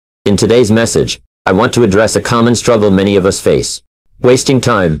In today's message, I want to address a common struggle many of us face: wasting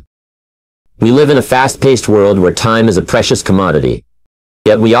time. We live in a fast-paced world where time is a precious commodity.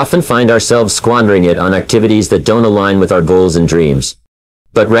 Yet we often find ourselves squandering it on activities that don't align with our goals and dreams.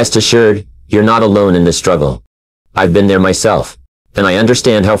 But rest assured, you're not alone in this struggle. I've been there myself, and I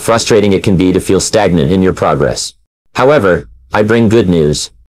understand how frustrating it can be to feel stagnant in your progress. However, I bring good news.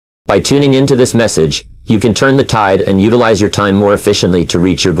 By tuning into this message, you can turn the tide and utilize your time more efficiently to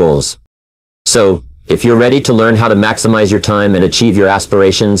reach your goals. So, if you're ready to learn how to maximize your time and achieve your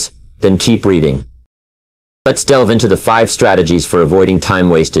aspirations, then keep reading. Let's delve into the 5 strategies for avoiding time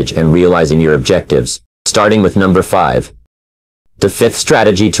wastage and realizing your objectives, starting with number 5. The 5th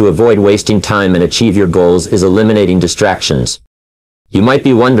strategy to avoid wasting time and achieve your goals is eliminating distractions. You might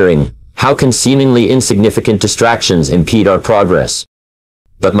be wondering, how can seemingly insignificant distractions impede our progress?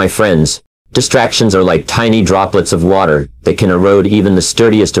 But my friends, distractions are like tiny droplets of water that can erode even the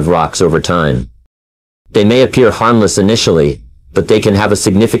sturdiest of rocks over time. They may appear harmless initially, but they can have a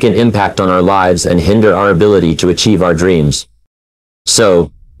significant impact on our lives and hinder our ability to achieve our dreams.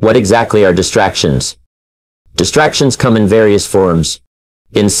 So, what exactly are distractions? Distractions come in various forms: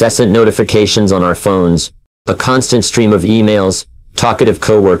 incessant notifications on our phones, a constant stream of emails, talkative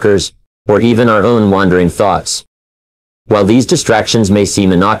coworkers, or even our own wandering thoughts. While these distractions may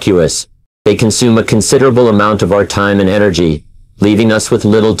seem innocuous, they consume a considerable amount of our time and energy, leaving us with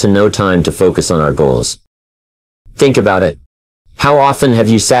little to no time to focus on our goals. Think about it. How often have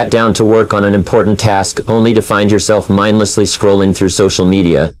you sat down to work on an important task only to find yourself mindlessly scrolling through social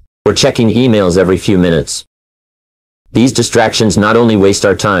media, or checking emails every few minutes? These distractions not only waste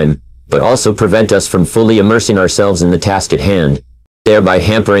our time, but also prevent us from fully immersing ourselves in the task at hand, thereby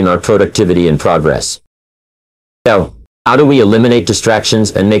hampering our productivity and progress. So, how do we eliminate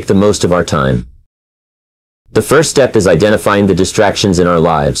distractions and make the most of our time? The first step is identifying the distractions in our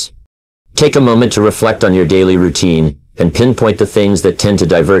lives. Take a moment to reflect on your daily routine and pinpoint the things that tend to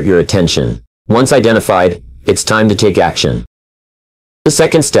divert your attention. Once identified, it's time to take action. The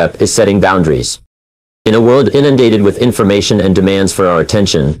second step is setting boundaries. In a world inundated with information and demands for our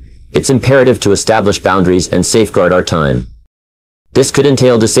attention, it's imperative to establish boundaries and safeguard our time. This could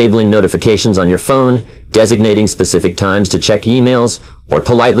entail disabling notifications on your phone, designating specific times to check emails, or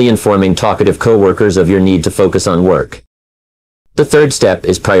politely informing talkative coworkers of your need to focus on work. The third step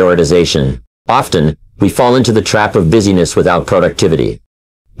is prioritization. Often, we fall into the trap of busyness without productivity.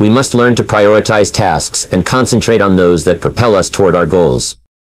 We must learn to prioritize tasks and concentrate on those that propel us toward our goals.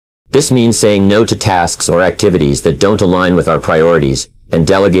 This means saying no to tasks or activities that don't align with our priorities, and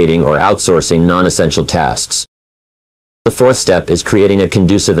delegating or outsourcing non-essential tasks. The fourth step is creating a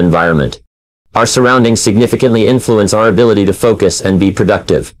conducive environment. Our surroundings significantly influence our ability to focus and be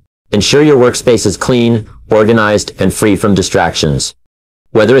productive. Ensure your workspace is clean, organized, and free from distractions.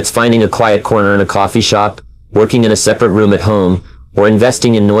 Whether it's finding a quiet corner in a coffee shop, working in a separate room at home, or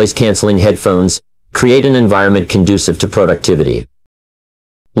investing in noise-canceling headphones, create an environment conducive to productivity.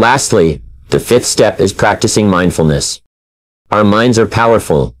 Lastly, the 5th step is practicing mindfulness. Our minds are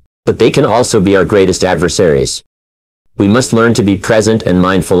powerful, but they can also be our greatest adversaries. We must learn to be present and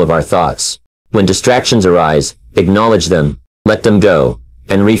mindful of our thoughts. When distractions arise, acknowledge them, let them go,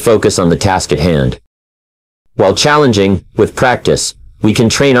 and refocus on the task at hand. While challenging, with practice, we can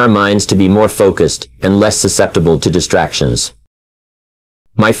train our minds to be more focused and less susceptible to distractions.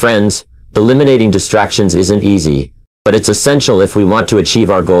 My friends, eliminating distractions isn't easy, but it's essential if we want to achieve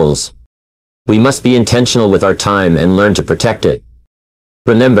our goals. We must be intentional with our time and learn to protect it.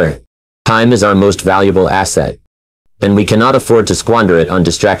 Remember, time is our most valuable asset, and we cannot afford to squander it on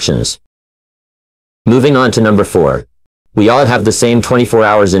distractions. Moving on to number 4. We all have the same 24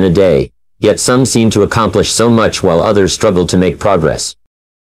 hours in a day, yet some seem to accomplish so much while others struggle to make progress.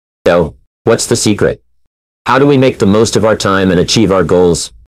 So, what's the secret? How do we make the most of our time and achieve our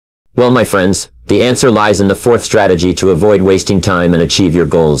goals? Well, my friends, the answer lies in the 4th strategy to avoid wasting time and achieve your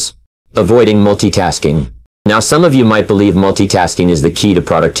goals: avoiding multitasking. Now, some of you might believe multitasking is the key to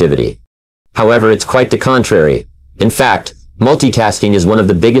productivity. However, it's quite the contrary. In fact, multitasking is one of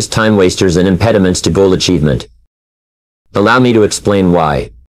the biggest time wasters and impediments to goal achievement. Allow me to explain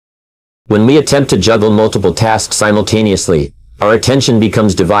why. When we attempt to juggle multiple tasks simultaneously, our attention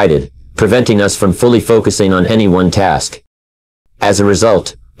becomes divided, preventing us from fully focusing on any one task. As a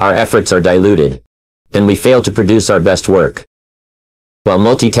result, our efforts are diluted, and we fail to produce our best work. While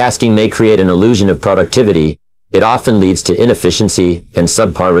multitasking may create an illusion of productivity, it often leads to inefficiency and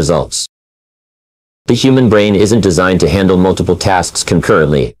subpar results. The human brain isn't designed to handle multiple tasks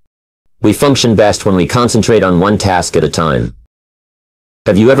concurrently. We function best when we concentrate on one task at a time.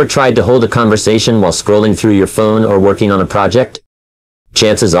 Have you ever tried to hold a conversation while scrolling through your phone or working on a project?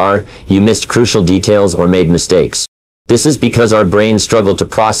 chances are, you missed crucial details or made mistakes. This is because our brains struggle to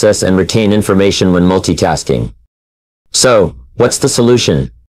process and retain information when multitasking. So, what's the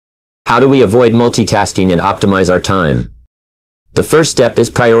solution? How do we avoid multitasking and optimize our time? The first step is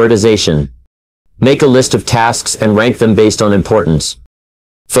prioritization. Make a list of tasks and rank them based on importance.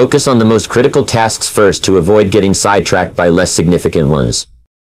 Focus on the most critical tasks first to avoid getting sidetracked by less significant ones.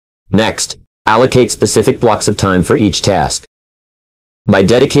 Next, allocate specific blocks of time for each task. By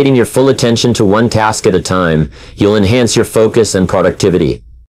dedicating your full attention to one task at a time, you'll enhance your focus and productivity.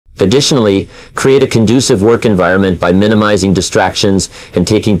 Additionally, create a conducive work environment by minimizing distractions and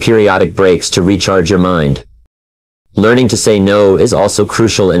taking periodic breaks to recharge your mind. Learning to say no is also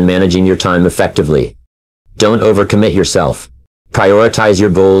crucial in managing your time effectively. Don't overcommit yourself. Prioritize your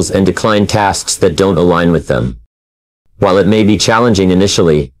goals and decline tasks that don't align with them. While it may be challenging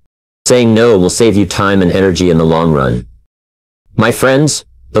initially, saying no will save you time and energy in the long run. My friends,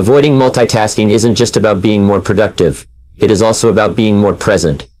 avoiding multitasking isn't just about being more productive, it is also about being more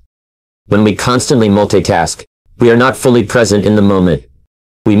present. When we constantly multitask, we are not fully present in the moment.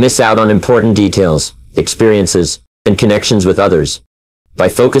 We miss out on important details, experiences, and connections with others. By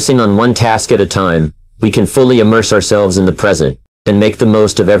focusing on one task at a time, we can fully immerse ourselves in the present and make the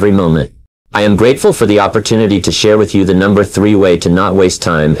most of every moment. I am grateful for the opportunity to share with you the number 3 way to not waste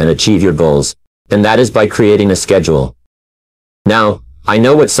time and achieve your goals, and that is by creating a schedule. Now, I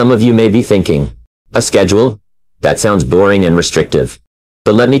know what some of you may be thinking. A schedule? That sounds boring and restrictive.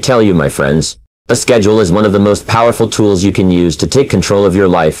 But let me tell you, my friends, a schedule is one of the most powerful tools you can use to take control of your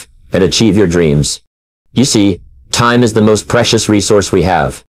life and achieve your dreams. You see, time is the most precious resource we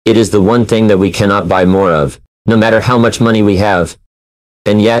have. It is the one thing that we cannot buy more of, no matter how much money we have.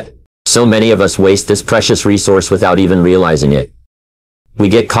 And yet, so many of us waste this precious resource without even realizing it. We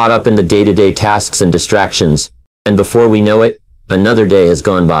get caught up in the day-to-day tasks and distractions, and before we know it, another day has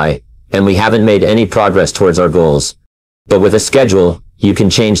gone by, and we haven't made any progress towards our goals. But with a schedule, you can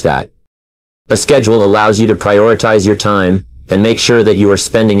change that. A schedule allows you to prioritize your time, and make sure that you are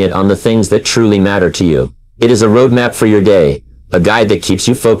spending it on the things that truly matter to you. It is a roadmap for your day, a guide that keeps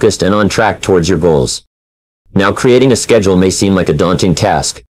you focused and on track towards your goals. Now, creating a schedule may seem like a daunting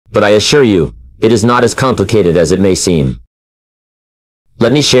task, but I assure you, it is not as complicated as it may seem.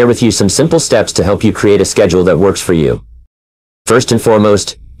 Let me share with you some simple steps to help you create a schedule that works for you. First and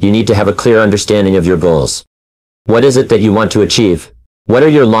foremost, you need to have a clear understanding of your goals. What is it that you want to achieve? What are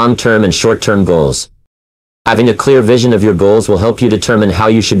your long-term and short-term goals? Having a clear vision of your goals will help you determine how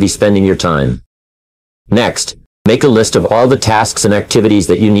you should be spending your time. Next, make a list of all the tasks and activities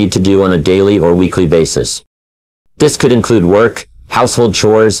that you need to do on a daily or weekly basis. This could include work, household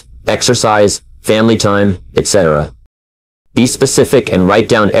chores, exercise, family time, etc. Be specific and write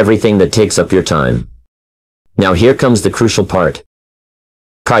down everything that takes up your time. Now here comes the crucial part.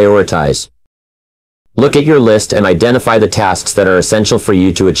 Prioritize. Look at your list and identify the tasks that are essential for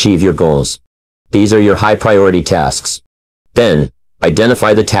you to achieve your goals. These are your high priority tasks. Then,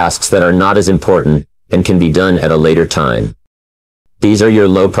 identify the tasks that are not as important and can be done at a later time. These are your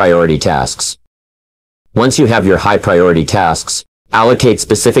low priority tasks. Once you have your high priority tasks, allocate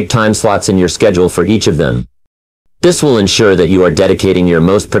specific time slots in your schedule for each of them. This will ensure that you are dedicating your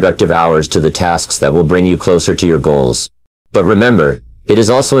most productive hours to the tasks that will bring you closer to your goals. But remember, it is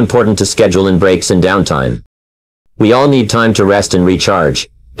also important to schedule in breaks and downtime. We all need time to rest and recharge,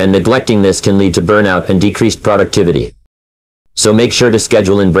 and neglecting this can lead to burnout and decreased productivity. So make sure to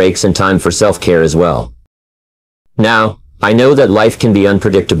schedule in breaks and time for self-care as well. Now, I know that life can be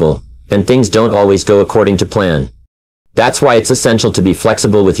unpredictable, and things don't always go according to plan. That's why it's essential to be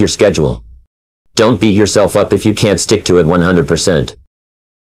flexible with your schedule. Don't beat yourself up if you can't stick to it 100%.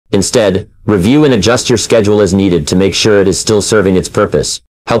 Instead, review and adjust your schedule as needed to make sure it is still serving its purpose,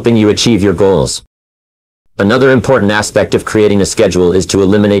 helping you achieve your goals. Another important aspect of creating a schedule is to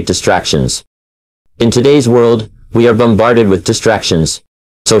eliminate distractions. In today's world, we are bombarded with distractions.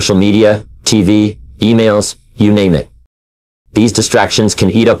 Social media, TV, emails, you name it. These distractions can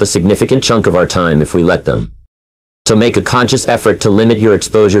eat up a significant chunk of our time if we let them. So make a conscious effort to limit your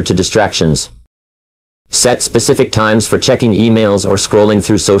exposure to distractions. Set specific times for checking emails or scrolling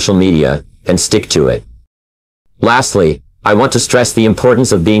through social media, and stick to it. Lastly, I want to stress the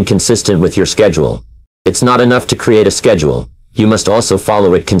importance of being consistent with your schedule. It's not enough to create a schedule, you must also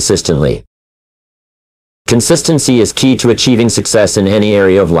follow it consistently. Consistency is key to achieving success in any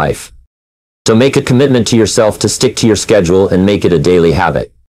area of life. So make a commitment to yourself to stick to your schedule and make it a daily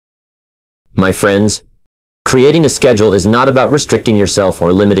habit. My friends, creating a schedule is not about restricting yourself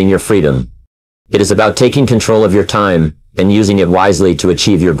or limiting your freedom. It is about taking control of your time and using it wisely to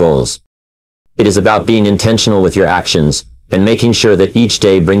achieve your goals. It is about being intentional with your actions and making sure that each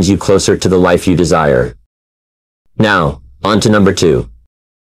day brings you closer to the life you desire. Now, on to number 2.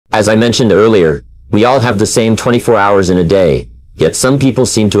 As I mentioned earlier, we all have the same 24 hours in a day, yet some people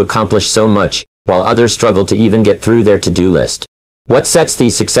seem to accomplish so much, while others struggle to even get through their to-do list. What sets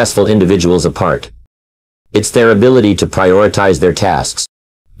these successful individuals apart? It's their ability to prioritize their tasks.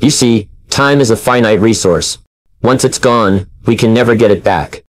 You see, time is a finite resource. Once it's gone, we can never get it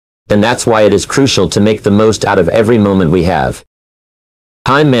back. And that's why it is crucial to make the most out of every moment we have.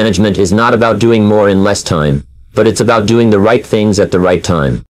 Time management is not about doing more in less time, but it's about doing the right things at the right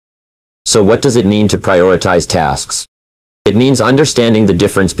time. So what does it mean to prioritize tasks? It means understanding the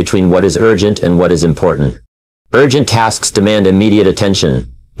difference between what is urgent and what is important. Urgent tasks demand immediate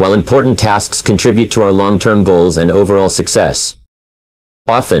attention, while important tasks contribute to our long-term goals and overall success.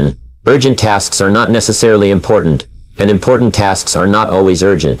 Often, urgent tasks are not necessarily important, and important tasks are not always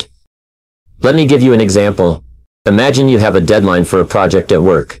urgent. Let me give you an example. Imagine you have a deadline for a project at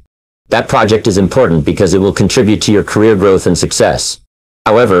work. That project is important because it will contribute to your career growth and success.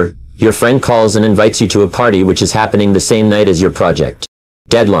 However, your friend calls and invites you to a party which is happening the same night as your project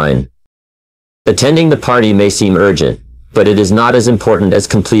deadline. Attending the party may seem urgent, but it is not as important as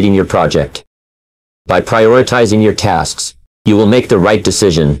completing your project. By prioritizing your tasks, you will make the right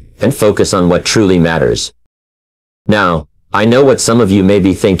decision and focus on what truly matters. Now, I know what some of you may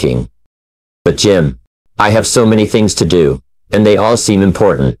be thinking. But Jim, I have so many things to do, and they all seem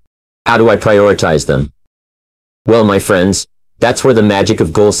important. How do I prioritize them? Well, my friends, that's where the magic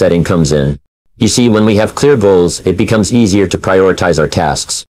of goal setting comes in. You see, when we have clear goals, it becomes easier to prioritize our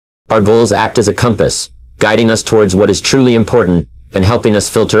tasks. Our goals act as a compass, guiding us towards what is truly important, and helping us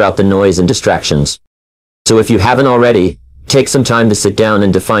filter out the noise and distractions. So if you haven't already, take some time to sit down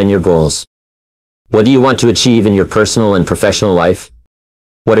and define your goals. What do you want to achieve in your personal and professional life?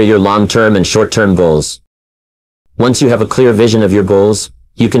 What are your long-term and short-term goals? Once you have a clear vision of your goals,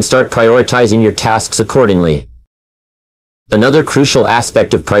 you can start prioritizing your tasks accordingly. Another crucial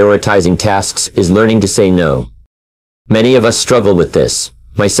aspect of prioritizing tasks is learning to say no. Many of us struggle with this,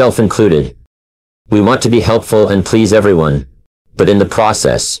 myself included. We want to be helpful and please everyone, but in the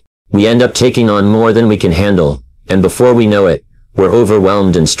process, we end up taking on more than we can handle, and before we know it, we're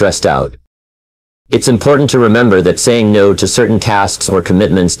overwhelmed and stressed out. It's important to remember that saying no to certain tasks or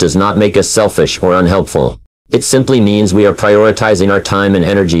commitments does not make us selfish or unhelpful. It simply means we are prioritizing our time and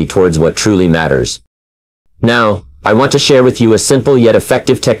energy towards what truly matters. Now, I want to share with you a simple yet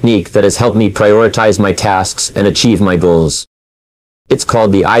effective technique that has helped me prioritize my tasks and achieve my goals. It's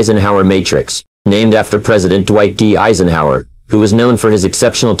called the Eisenhower Matrix, named after President Dwight D. Eisenhower, who was known for his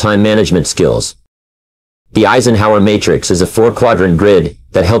exceptional time management skills. The Eisenhower Matrix is a 4-quadrant grid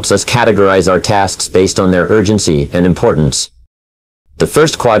that helps us categorize our tasks based on their urgency and importance. The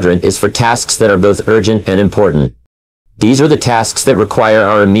first quadrant is for tasks that are both urgent and important. These are the tasks that require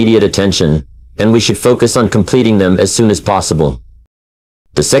our immediate attention, and we should focus on completing them as soon as possible.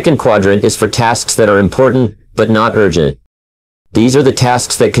 The second quadrant is for tasks that are important, but not urgent. These are the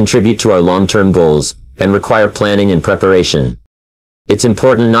tasks that contribute to our long-term goals, and require planning and preparation. It's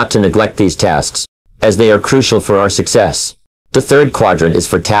important not to neglect these tasks, as they are crucial for our success. The third quadrant is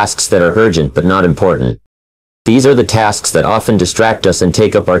for tasks that are urgent but not important. These are the tasks that often distract us and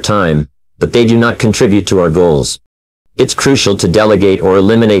take up our time, but they do not contribute to our goals. It's crucial to delegate or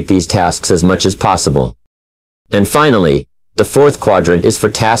eliminate these tasks as much as possible. And finally, the fourth quadrant is for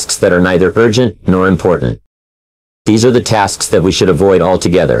tasks that are neither urgent nor important. These are the tasks that we should avoid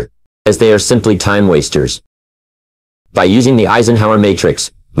altogether, as they are simply time wasters. By using the Eisenhower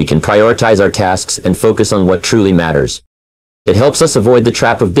Matrix, we can prioritize our tasks and focus on what truly matters. It helps us avoid the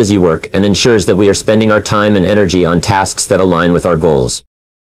trap of busy work and ensures that we are spending our time and energy on tasks that align with our goals.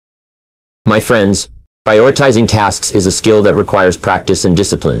 My friends, prioritizing tasks is a skill that requires practice and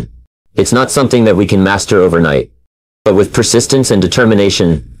discipline. It's not something that we can master overnight. But with persistence and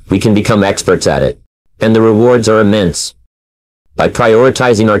determination, we can become experts at it. And the rewards are immense. By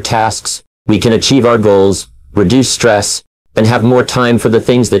prioritizing our tasks, we can achieve our goals, reduce stress, and have more time for the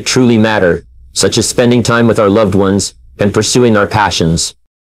things that truly matter, such as spending time with our loved ones, and pursuing our passions.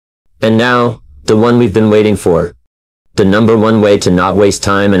 And now, the one we've been waiting for. The number one way to not waste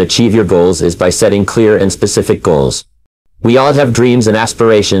time and achieve your goals is by setting clear and specific goals. We all have dreams and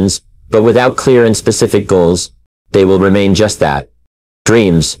aspirations, but without clear and specific goals, they will remain just that.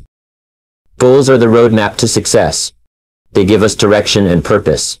 Dreams. Goals are the roadmap to success. They give us direction and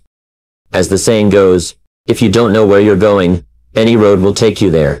purpose. As the saying goes, if you don't know where you're going, any road will take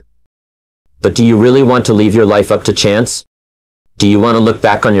you there. But do you really want to leave your life up to chance? Do you want to look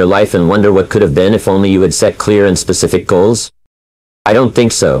back on your life and wonder what could have been if only you had set clear and specific goals? I don't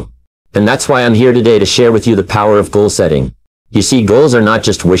think so. And that's why I'm here today to share with you the power of goal setting. You see, goals are not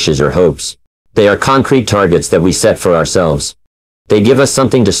just wishes or hopes. They are concrete targets that we set for ourselves. They give us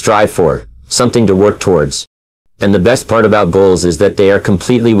something to strive for, something to work towards. And the best part about goals is that they are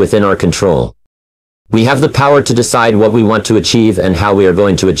completely within our control. We have the power to decide what we want to achieve and how we are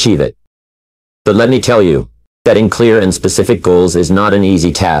going to achieve it. But let me tell you, setting clear and specific goals is not an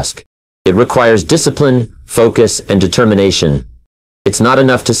easy task. It requires discipline, focus, and determination. It's not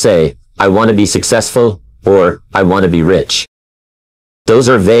enough to say, I want to be successful, or I want to be rich. Those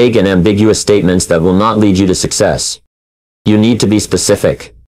are vague and ambiguous statements that will not lead you to success. You need to be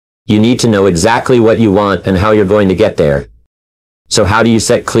specific. You need to know exactly what you want and how you're going to get there. So how do you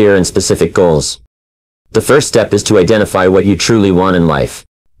set clear and specific goals? The first step is to identify what you truly want in life.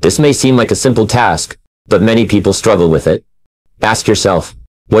 This may seem like a simple task, but many people struggle with it. Ask yourself,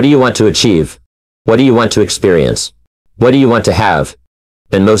 what do you want to achieve? What do you want to experience? What do you want to have?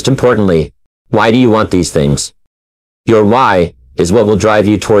 And most importantly, why do you want these things? Your why is what will drive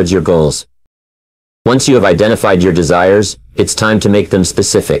you towards your goals. Once you have identified your desires, it's time to make them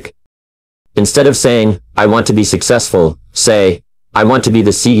specific. Instead of saying, I want to be successful, say, I want to be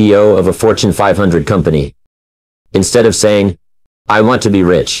the CEO of a Fortune 500 company. Instead of saying, I want to be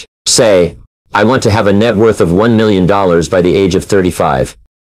rich, say, I want to have a net worth of $1 million by the age of 35.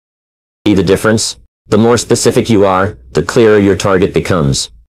 See the difference? The more specific you are, the clearer your target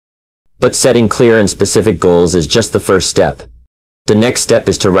becomes. But setting clear and specific goals is just the first step. The next step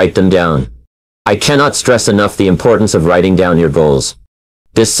is to write them down. I cannot stress enough the importance of writing down your goals.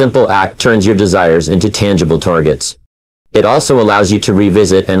 This simple act turns your desires into tangible targets. It also allows you to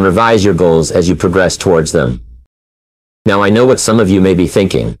revisit and revise your goals as you progress towards them. Now I know what some of you may be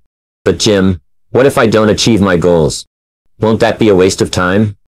thinking. But Jim, what if I don't achieve my goals? Won't that be a waste of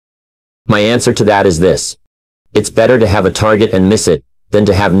time? My answer to that is this. It's better to have a target and miss it, than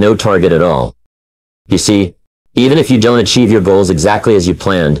to have no target at all. You see, even if you don't achieve your goals exactly as you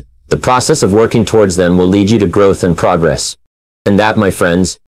planned, the process of working towards them will lead you to growth and progress. And that, my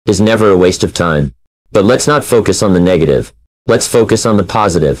friends, is never a waste of time. But let's not focus on the negative. Let's focus on the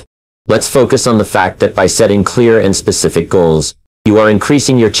positive. Let's focus on the fact that by setting clear and specific goals, you are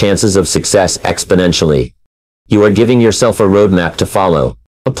increasing your chances of success exponentially. You are giving yourself a roadmap to follow,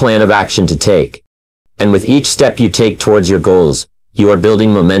 a plan of action to take. And with each step you take towards your goals, you are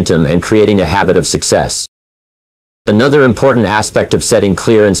building momentum and creating a habit of success. Another important aspect of setting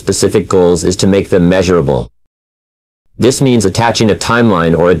clear and specific goals is to make them measurable. This means attaching a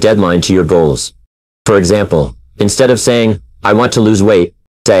timeline or a deadline to your goals. For example, instead of saying, I want to lose weight,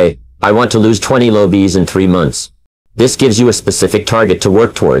 say, I want to lose 20 lbs in 3 months. This gives you a specific target to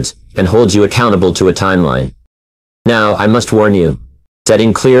work towards, and holds you accountable to a timeline. Now, I must warn you,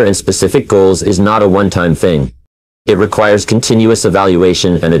 setting clear and specific goals is not a one-time thing. It requires continuous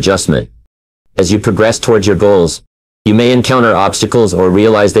evaluation and adjustment. As you progress towards your goals, you may encounter obstacles or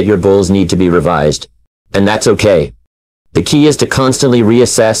realize that your goals need to be revised. And that's okay. The key is to constantly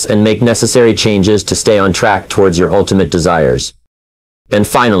reassess and make necessary changes to stay on track towards your ultimate desires. And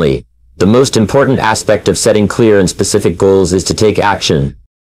finally, the most important aspect of setting clear and specific goals is to take action.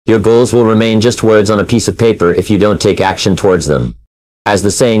 Your goals will remain just words on a piece of paper if you don't take action towards them. As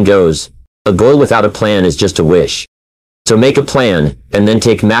the saying goes, a goal without a plan is just a wish. So make a plan, and then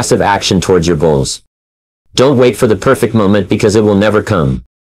take massive action towards your goals. Don't wait for the perfect moment because it will never come.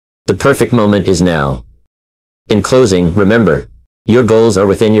 The perfect moment is now. In closing, remember, your goals are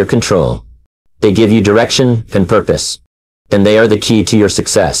within your control. They give you direction and purpose. And they are the key to your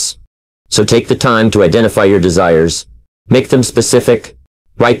success. So take the time to identify your desires, make them specific,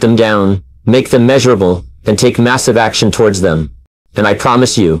 write them down, make them measurable, and take massive action towards them. And I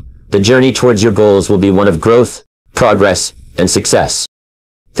promise you, the journey towards your goals will be one of growth, progress, and success.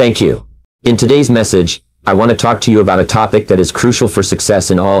 Thank you. In today's message, I want to talk to you about a topic that is crucial for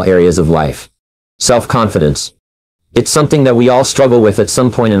success in all areas of life. Self-confidence. It's something that we all struggle with at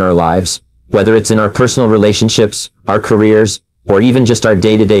some point in our lives, whether it's in our personal relationships, our careers, or even just our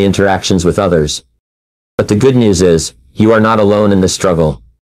day-to-day interactions with others. But the good news is, you are not alone in this struggle.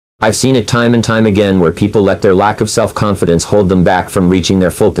 I've seen it time and time again where people let their lack of self-confidence hold them back from reaching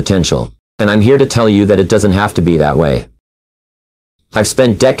their full potential. And I'm here to tell you that it doesn't have to be that way. I've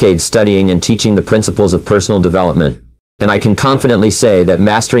spent decades studying and teaching the principles of personal development, and I can confidently say that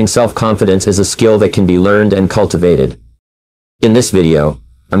mastering self-confidence is a skill that can be learned and cultivated. In this video,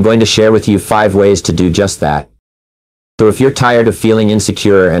 I'm going to share with you 5 ways to do just that. So if you're tired of feeling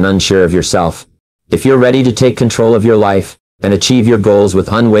insecure and unsure of yourself, if you're ready to take control of your life and achieve your goals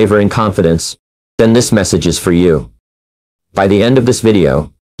with unwavering confidence, then this message is for you. By the end of this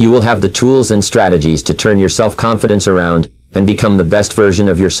video, you will have the tools and strategies to turn your self-confidence around and become the best version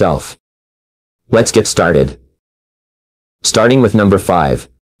of yourself. Let's get started. starting with number 5,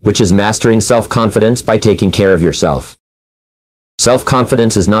 which is mastering self-confidence by taking care of yourself.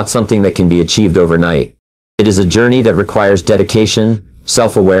 Self-confidence is not something that can be achieved overnight. It is a journey that requires dedication,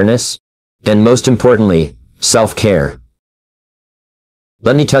 self-awareness, and most importantly, self-care.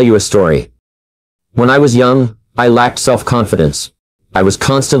 Let me tell you a story. When I was young, I lacked self-confidence. I was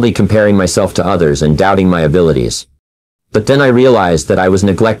constantly comparing myself to others and doubting my abilities. But then I realized that I was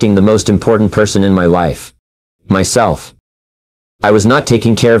neglecting the most important person in my life, myself. I was not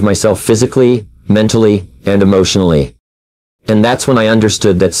taking care of myself physically, mentally, and emotionally. And that's when I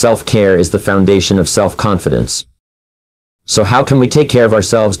understood that self-care is the foundation of self-confidence. So how can we take care of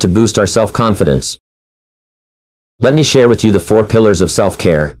ourselves to boost our self-confidence? Let me share with you the 4 pillars of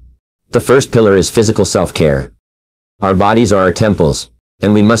self-care. The first pillar is physical self-care. Our bodies are our temples,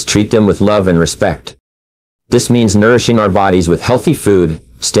 and we must treat them with love and respect. This means nourishing our bodies with healthy food,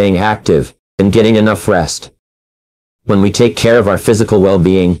 staying active, and getting enough rest. When we take care of our physical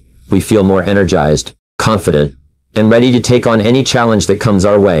well-being, we feel more energized, confident, and ready to take on any challenge that comes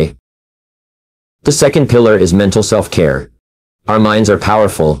our way. The second pillar is mental self-care. Our minds are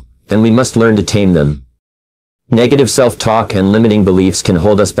powerful, and we must learn to tame them. Negative self-talk and limiting beliefs can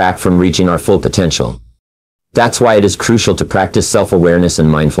hold us back from reaching our full potential. That's why it is crucial to practice self-awareness and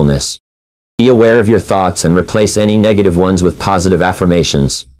mindfulness. Be aware of your thoughts and replace any negative ones with positive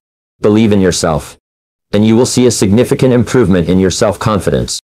affirmations. Believe in yourself, and you will see a significant improvement in your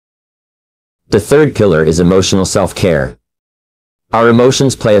self-confidence. The third pillar is emotional self-care. Our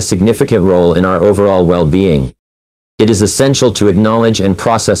emotions play a significant role in our overall well-being. It is essential to acknowledge and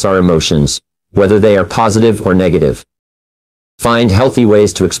process our emotions, whether they are positive or negative. Find healthy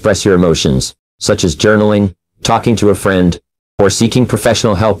ways to express your emotions, such as journaling, talking to a friend, or seeking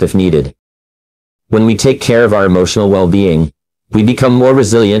professional help if needed. When we take care of our emotional well-being, we become more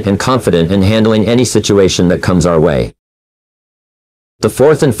resilient and confident in handling any situation that comes our way. The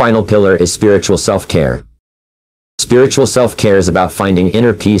fourth and final pillar is spiritual self-care. Spiritual self-care is about finding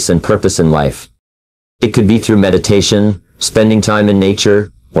inner peace and purpose in life. It could be through meditation, spending time in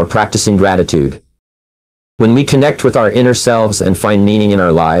nature, or practicing gratitude. When we connect with our inner selves and find meaning in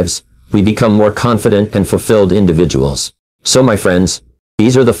our lives, we become more confident and fulfilled individuals. So my friends,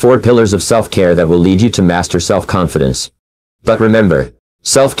 these are the 4 pillars of self-care that will lead you to master self-confidence. But remember,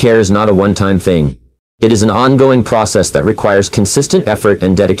 self-care is not a one-time thing. It is an ongoing process that requires consistent effort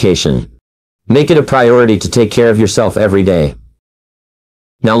and dedication. Make it a priority to take care of yourself every day.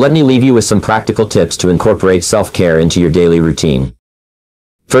 Now let me leave you with some practical tips to incorporate self-care into your daily routine.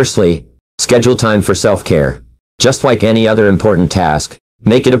 Firstly, schedule time for self-care. Just like any other important task,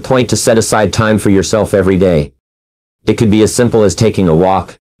 make it a point to set aside time for yourself every day. It could be as simple as taking a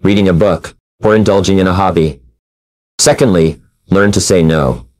walk, reading a book, or indulging in a hobby. Secondly, learn to say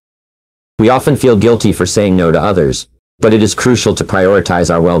no. We often feel guilty for saying no to others, but it is crucial to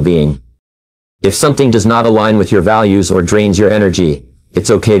prioritize our well-being. If something does not align with your values or drains your energy, it's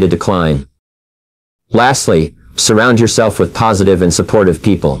okay to decline. Lastly, surround yourself with positive and supportive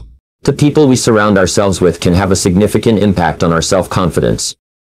people. The people we surround ourselves with can have a significant impact on our self-confidence.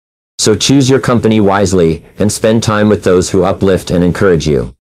 So choose your company wisely and spend time with those who uplift and encourage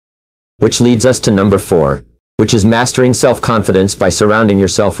you. Which leads us to number 4, which is mastering self-confidence by surrounding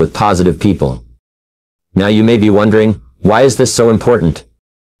yourself with positive people. Now you may be wondering, why is this so important?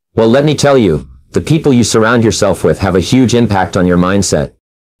 Well, let me tell you, the people you surround yourself with have a huge impact on your mindset,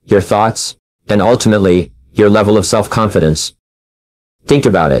 your thoughts, and ultimately, your level of self-confidence. Think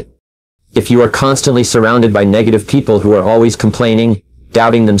about it. If you are constantly surrounded by negative people who are always complaining,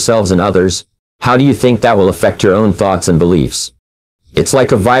 doubting themselves and others, how do you think that will affect your own thoughts and beliefs? It's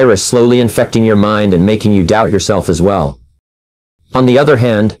like a virus slowly infecting your mind and making you doubt yourself as well. On the other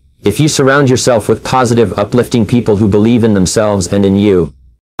hand, if you surround yourself with positive, uplifting people who believe in themselves and in you,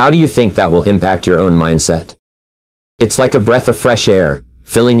 how do you think that will impact your own mindset? It's like a breath of fresh air,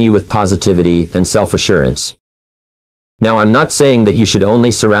 filling you with positivity and self-assurance. Now, I'm not saying that you should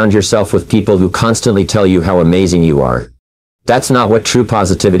only surround yourself with people who constantly tell you how amazing you are. That's not what true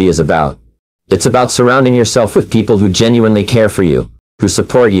positivity is about. It's about surrounding yourself with people who genuinely care for you, who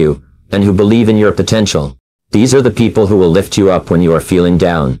support you, and who believe in your potential. These are the people who will lift you up when you are feeling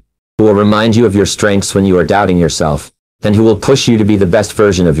down, who will remind you of your strengths when you are doubting yourself, and who will push you to be the best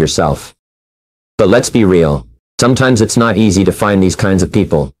version of yourself. But let's be real. Sometimes it's not easy to find these kinds of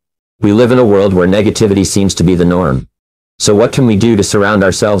people. We live in a world where negativity seems to be the norm. So what can we do to surround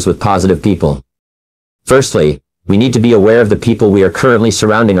ourselves with positive people? Firstly, we need to be aware of the people we are currently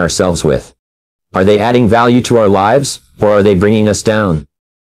surrounding ourselves with. Are they adding value to our lives, or are they bringing us down?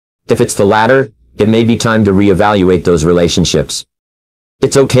 If it's the latter, it may be time to reevaluate those relationships.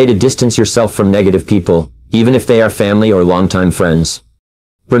 It's okay to distance yourself from negative people, even if they are family or longtime friends.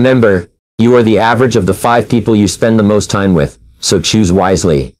 Remember, you are the average of the 5 people you spend the most time with, so choose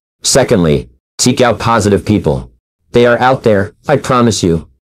wisely. Secondly, seek out positive people. They are out there, I promise you.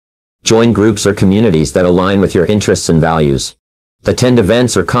 Join groups or communities that align with your interests and values. Attend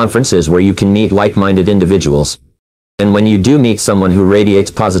events or conferences where you can meet like-minded individuals. And when you do meet someone who radiates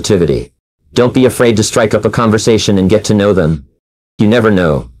positivity, don't be afraid to strike up a conversation and get to know them. You never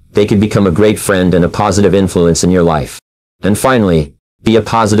know, they could become a great friend and a positive influence in your life. And finally, be a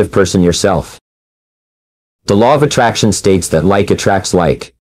positive person yourself. The law of attraction states that like attracts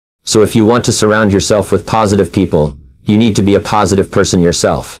like. So if you want to surround yourself with positive people, you need to be a positive person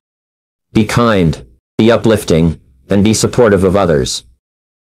yourself. Be kind, be uplifting, and be supportive of others.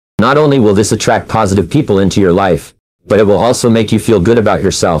 Not only will this attract positive people into your life, but it will also make you feel good about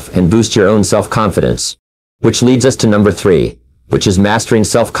yourself and boost your own self-confidence. Which leads us to number 3, which is mastering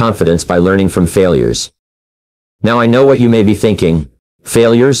self-confidence by learning from failures. Now I know what you may be thinking.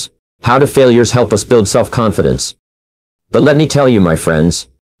 Failures? How do failures help us build self-confidence? But let me tell you, my friends,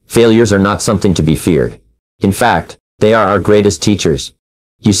 failures are not something to be feared. In fact, they are our greatest teachers.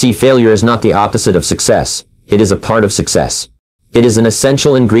 You see, failure is not the opposite of success. It is a part of success. It is an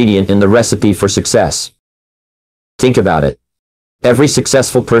essential ingredient in the recipe for success. Think about it. Every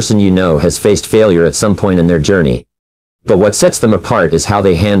successful person you know has faced failure at some point in their journey. But what sets them apart is how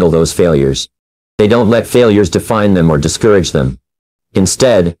they handle those failures. They don't let failures define them or discourage them.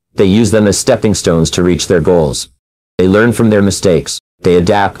 Instead, they use them as stepping stones to reach their goals. They learn from their mistakes, they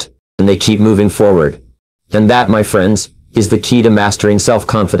adapt, and they keep moving forward. And that, my friends, is the key to mastering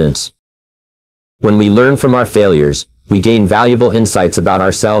self-confidence. When we learn from our failures, we gain valuable insights about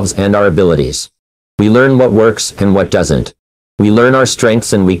ourselves and our abilities. We learn what works and what doesn't. We learn our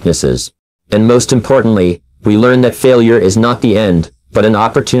strengths and weaknesses. And most importantly, we learn that failure is not the end, but an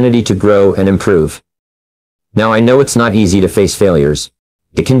opportunity to grow and improve. Now I know it's not easy to face failures.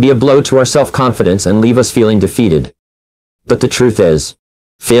 It can be a blow to our self-confidence and leave us feeling defeated. But the truth is,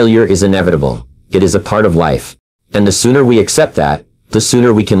 failure is inevitable. It is a part of life. And the sooner we accept that, the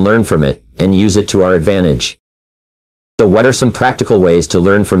sooner we can learn from it and use it to our advantage. So what are some practical ways to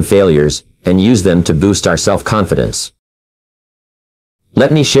learn from failures and use them to boost our self-confidence?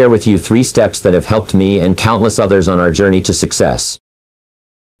 Let me share with you 3 steps that have helped me and countless others on our journey to success.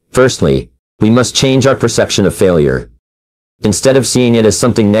 Firstly, we must change our perception of failure. Instead of seeing it as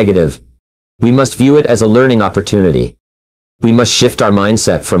something negative, we must view it as a learning opportunity. We must shift our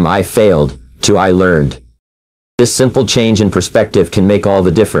mindset from "I failed" to "I learned." This simple change in perspective can make all the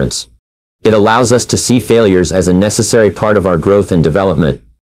difference. It allows us to see failures as a necessary part of our growth and development.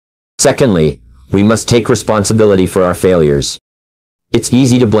 Secondly, we must take responsibility for our failures. It's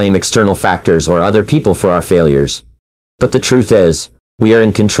easy to blame external factors or other people for our failures. But the truth is, we are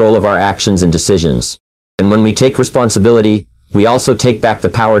in control of our actions and decisions. And when we take responsibility, we also take back the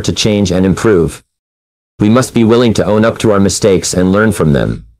power to change and improve. We must be willing to own up to our mistakes and learn from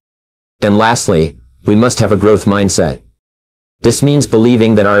them. And lastly, we must have a growth mindset. This means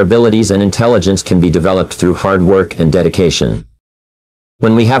believing that our abilities and intelligence can be developed through hard work and dedication.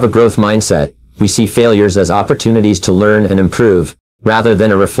 When we have a growth mindset, we see failures as opportunities to learn and improve, rather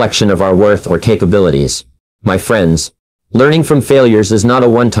than a reflection of our worth or capabilities. My friends, learning from failures is not a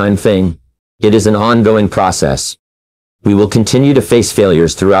one-time thing. It is an ongoing process. We will continue to face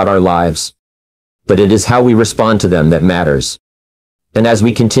failures throughout our lives. But it is how we respond to them that matters. And as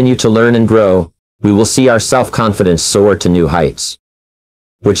we continue to learn and grow, we will see our self-confidence soar to new heights.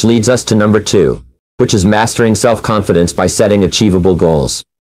 Which leads us to number 2, which is mastering self-confidence by setting achievable goals.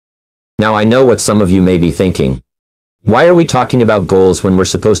 Now I know what some of you may be thinking. Why are we talking about goals when we're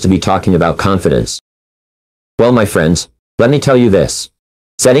supposed to be talking about confidence? Well, my friends, let me tell you this.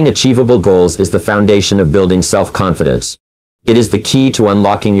 Setting achievable goals is the foundation of building self-confidence. It is the key to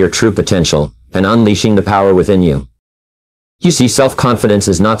unlocking your true potential and unleashing the power within you. You see, self-confidence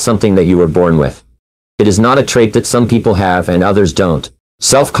is not something that you were born with. It is not a trait that some people have and others don't.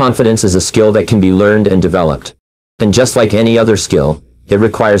 Self-confidence is a skill that can be learned and developed. And just like any other skill, it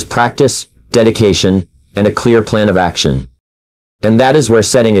requires practice, dedication, and a clear plan of action. And that is where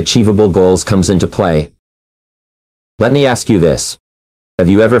setting achievable goals comes into play. Let me ask you this. Have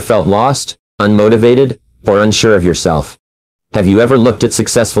you ever felt lost, unmotivated, or unsure of yourself? Have you ever looked at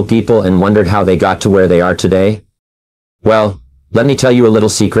successful people and wondered how they got to where they are today? Well, let me tell you a little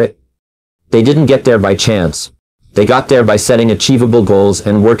secret. They didn't get there by chance. They got there by setting achievable goals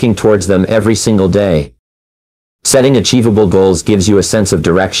and working towards them every single day. Setting achievable goals gives you a sense of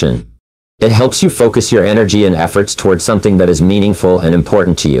direction. It helps you focus your energy and efforts towards something that is meaningful and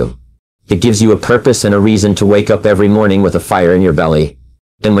important to you. It gives you a purpose and a reason to wake up every morning with a fire in your belly.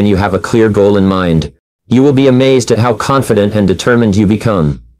 And when you have a clear goal in mind, You will be amazed at how confident and determined you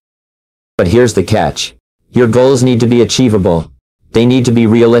become. But here's the catch. Your goals need to be achievable. They need to be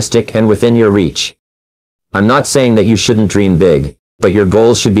realistic and within your reach. I'm not saying that you shouldn't dream big, but your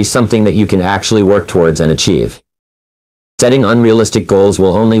goals should be something that you can actually work towards and achieve. Setting unrealistic goals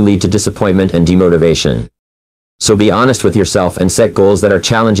will only lead to disappointment and demotivation. So be honest with yourself and set goals that are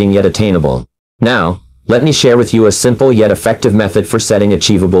challenging yet attainable. Now, let me share with you a simple yet effective method for setting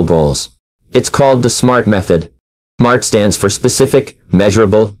achievable goals. It's called the SMART method. SMART stands for specific,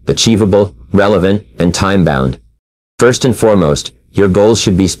 measurable, achievable, relevant, and time-bound. First and foremost, your goals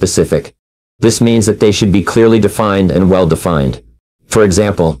should be specific. This means that they should be clearly defined and well-defined. For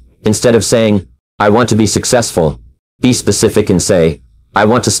example, instead of saying, "I want to be successful," be specific and say, "I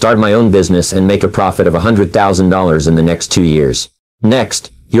want to start my own business and make a profit of $100,000 in the next 2 years."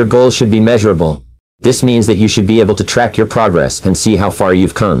 Next, your goals should be measurable. This means that you should be able to track your progress and see how far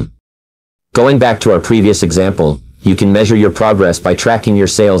you've come. Going back to our previous example, you can measure your progress by tracking your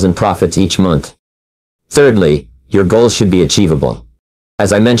sales and profits each month. Thirdly, your goals should be achievable.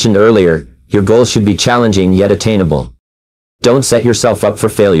 As I mentioned earlier, your goals should be challenging yet attainable. Don't set yourself up for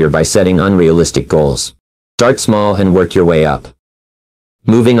failure by setting unrealistic goals. Start small and work your way up.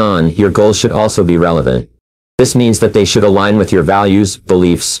 Moving on, your goals should also be relevant. This means that they should align with your values,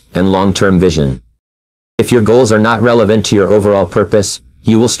 beliefs, and long-term vision. If your goals are not relevant to your overall purpose,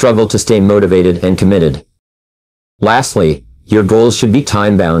 you will struggle to stay motivated and committed. Lastly, your goals should be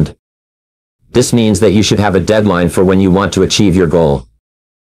time-bound. This means that you should have a deadline for when you want to achieve your goal.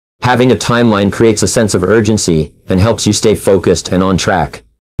 Having a timeline creates a sense of urgency and helps you stay focused and on track.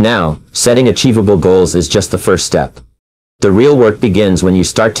 Now, setting achievable goals is just the first step. The real work begins when you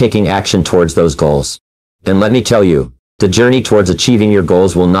start taking action towards those goals. And let me tell you, the journey towards achieving your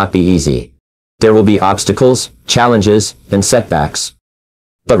goals will not be easy. There will be obstacles, challenges, and setbacks.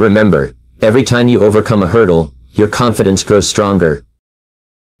 But remember, every time you overcome a hurdle, your confidence grows stronger.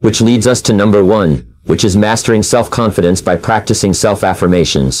 Which leads us to number 1, which is mastering self-confidence by practicing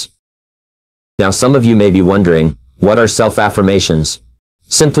self-affirmations. Now some of you may be wondering, what are self-affirmations?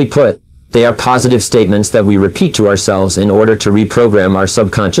 Simply put, they are positive statements that we repeat to ourselves in order to reprogram our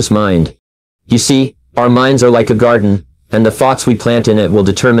subconscious mind. You see, our minds are like a garden, and the thoughts we plant in it will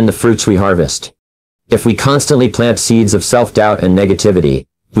determine the fruits we harvest. If we constantly plant seeds of self-doubt and negativity,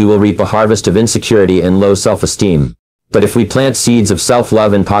 we will reap a harvest of insecurity and low self-esteem. But if we plant seeds of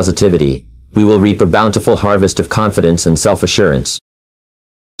self-love and positivity, we will reap a bountiful harvest of confidence and self-assurance.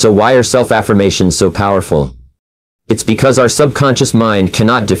 So why are self-affirmations so powerful? It's because our subconscious mind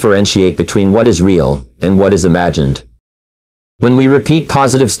cannot differentiate between what is real and what is imagined. When we repeat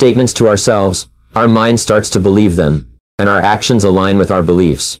positive statements to ourselves, our mind starts to believe them, and our actions align with our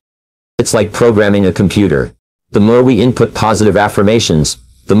beliefs. It's like programming a computer. The more we input positive affirmations,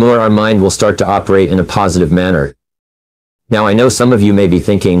 the more our mind will start to operate in a positive manner. Now I know some of you may be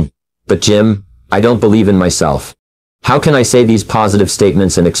thinking, "But Jim, I don't believe in myself. How can I say these positive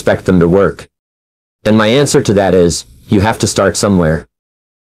statements and expect them to work?" And my answer to that is, you have to start somewhere.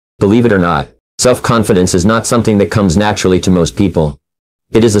 Believe it or not, self-confidence is not something that comes naturally to most people.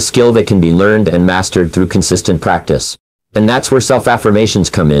 It is a skill that can be learned and mastered through consistent practice. And that's where self-affirmations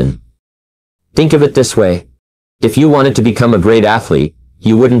come in. Think of it this way. If you wanted to become a great athlete,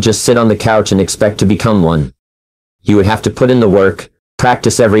 you wouldn't just sit on the couch and expect to become one. You would have to put in the work,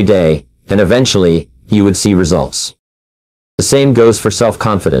 practice every day, and eventually, you would see results. The same goes for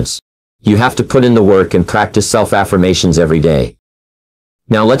self-confidence. You have to put in the work and practice self-affirmations every day.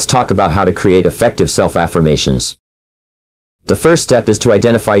 Now let's talk about how to create effective self-affirmations. The first step is to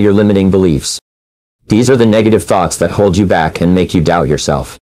identify your limiting beliefs. These are the negative thoughts that hold you back and make you doubt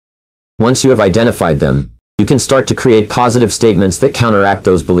yourself. Once you have identified them, you can start to create positive statements that counteract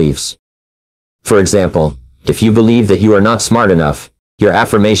those beliefs. For example, if you believe that you are not smart enough, your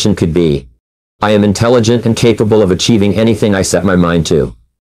affirmation could be, "I am intelligent and capable of achieving anything I set my mind to."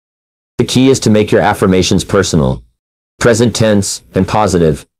 The key is to make your affirmations personal, present tense, and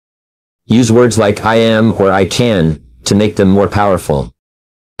positive. Use words like "I am" or "I can" to make them more powerful.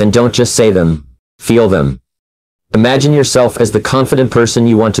 And don't just say them, feel them. Imagine yourself as the confident person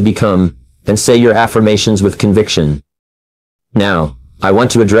you want to become, and say your affirmations with conviction. Now, I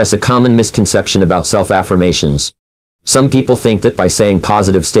want to address a common misconception about self-affirmations. Some people think that by saying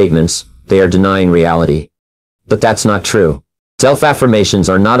positive statements, they are denying reality. But that's not true. Self-affirmations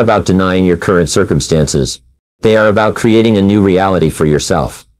are not about denying your current circumstances. They are about creating a new reality for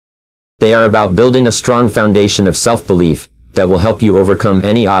yourself. They are about building a strong foundation of self-belief that will help you overcome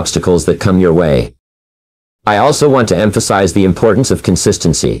any obstacles that come your way. I also want to emphasize the importance of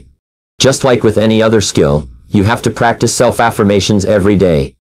consistency. Just like with any other skill, you have to practice self-affirmations every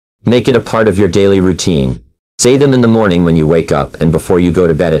day. Make it a part of your daily routine. Say them in the morning when you wake up and before you go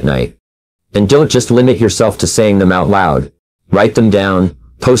to bed at night. And don't just limit yourself to saying them out loud. Write them down,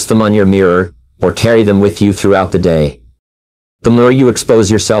 post them on your mirror, or carry them with you throughout the day. The more you expose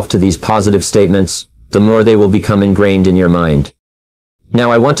yourself to these positive statements, the more they will become ingrained in your mind.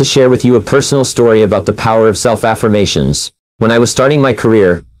 Now I want to share with you a personal story about the power of self-affirmations. When I was starting my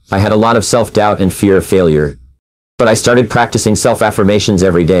career, I had a lot of self-doubt and fear of failure. But I started practicing self-affirmations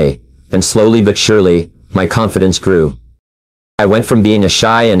every day, and slowly but surely, my confidence grew. I went from being a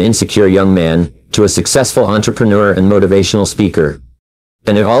shy and insecure young man to a successful entrepreneur and motivational speaker.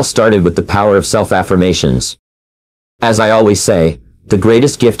 And it all started with the power of self-affirmations. As I always say, the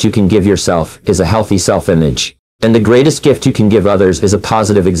greatest gift you can give yourself is a healthy self-image. And the greatest gift you can give others is a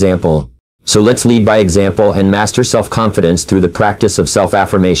positive example. So let's lead by example and master self-confidence through the practice of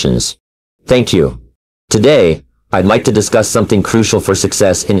self-affirmations. Thank you. Today, I'd like to discuss something crucial for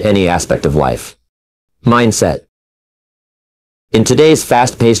success in any aspect of life. Mindset. In today's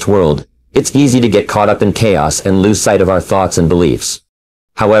fast-paced world, it's easy to get caught up in chaos and lose sight of our thoughts and beliefs.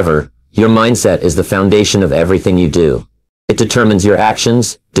 However, your mindset is the foundation of everything you do. It determines your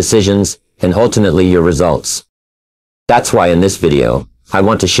actions, decisions, and ultimately your results. That's why in this video, I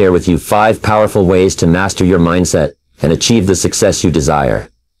want to share with you 5 powerful ways to master your mindset and achieve the success you desire.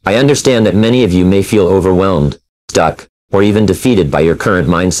 I understand that many of you may feel overwhelmed, stuck, or even defeated by your current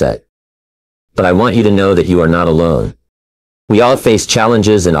mindset. But I want you to know that you are not alone. We all face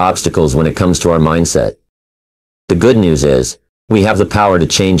challenges and obstacles when it comes to our mindset. The good news is, we have the power to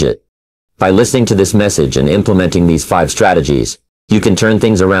change it. By listening to this message and implementing these 5 strategies, you can turn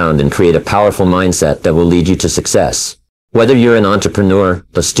things around and create a powerful mindset that will lead you to success. Whether you're an entrepreneur,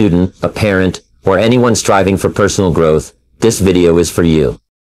 a student, a parent, or anyone striving for personal growth, this video is for you.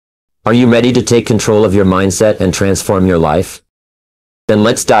 Are you ready to take control of your mindset and transform your life? Then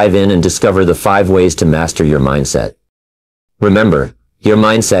let's dive in and discover the 5 ways to master your mindset. Remember, your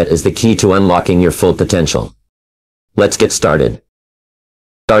mindset is the key to unlocking your full potential. Let's get started.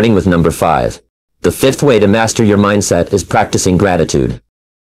 Starting with number 5. The 5th way to master your mindset is practicing gratitude.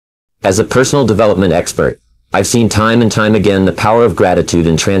 As a personal development expert, I've seen time and time again the power of gratitude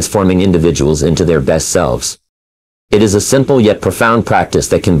in transforming individuals into their best selves. It is a simple yet profound practice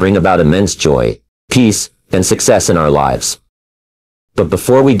that can bring about immense joy, peace, and success in our lives. But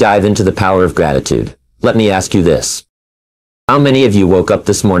before we dive into the power of gratitude, let me ask you this. How many of you woke up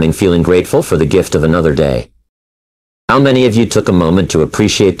this morning feeling grateful for the gift of another day? How many of you took a moment to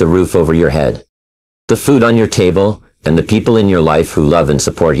appreciate the roof over your head, the food on your table, and the people in your life who love and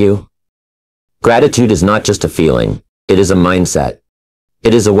support you? Gratitude is not just a feeling, it is a mindset.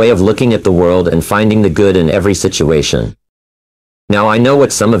 It is a way of looking at the world and finding the good in every situation. Now I know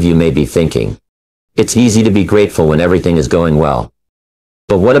what some of you may be thinking. It's easy to be grateful when everything is going well.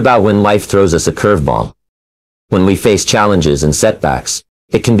 But what about when life throws us a curveball? When we face challenges and setbacks,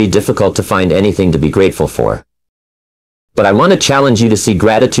 it can be difficult to find anything to be grateful for. But I want to challenge you to see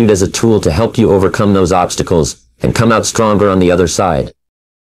gratitude as a tool to help you overcome those obstacles and come out stronger on the other side.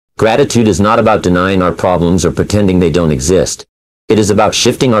 Gratitude is not about denying our problems or pretending they don't exist. It is about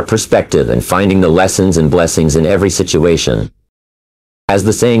shifting our perspective and finding the lessons and blessings in every situation. As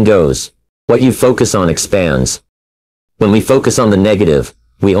the saying goes, what you focus on expands. When we focus on the negative,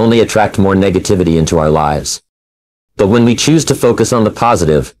 we only attract more negativity into our lives. But when we choose to focus on the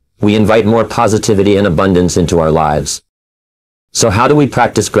positive, we invite more positivity and abundance into our lives. So how do we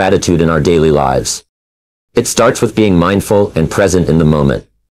practice gratitude in our daily lives? It starts with being mindful and present in the moment.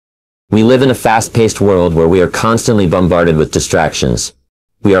 We live in a fast-paced world where we are constantly bombarded with distractions.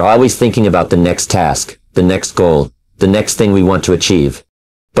 We are always thinking about the next task, the next goal, the next thing we want to achieve.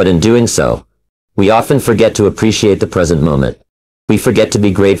 But in doing so, we often forget to appreciate the present moment. We forget to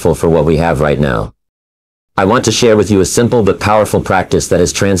be grateful for what we have right now. I want to share with you a simple but powerful practice that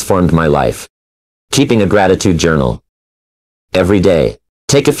has transformed my life. Keeping a gratitude journal. Every day,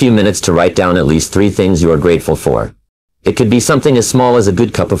 take a few minutes to write down at least 3 things you are grateful for. It could be something as small as a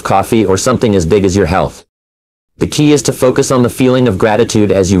good cup of coffee or something as big as your health. The key is to focus on the feeling of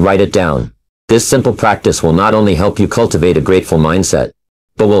gratitude as you write it down. This simple practice will not only help you cultivate a grateful mindset,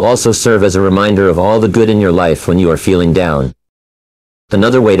 but will also serve as a reminder of all the good in your life when you are feeling down.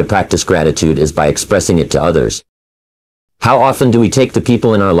 Another way to practice gratitude is by expressing it to others. How often do we take the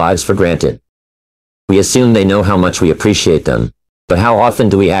people in our lives for granted? We assume they know how much we appreciate them, but how often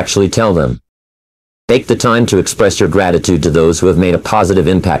do we actually tell them? Take the time to express your gratitude to those who have made a positive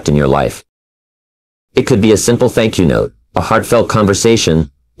impact in your life. It could be a simple thank you note, a heartfelt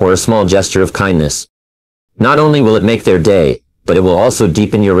conversation, or a small gesture of kindness. Not only will it make their day, but it will also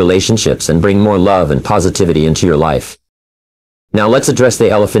deepen your relationships and bring more love and positivity into your life. Now let's address the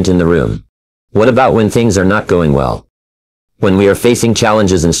elephant in the room. What about when things are not going well? When we are facing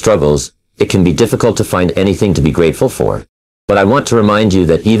challenges and struggles, it can be difficult to find anything to be grateful for. But I want to remind you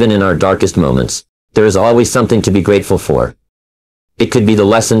that even in our darkest moments, there is always something to be grateful for. It could be the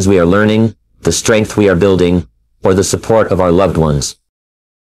lessons we are learning, the strength we are building, or the support of our loved ones.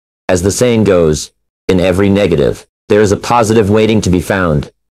 As the saying goes, in every negative, there is a positive waiting to be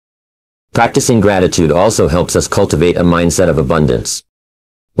found. Practicing gratitude also helps us cultivate a mindset of abundance.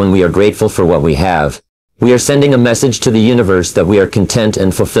 When we are grateful for what we have, we are sending a message to the universe that we are content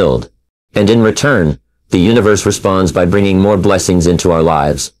and fulfilled. And in return, the universe responds by bringing more blessings into our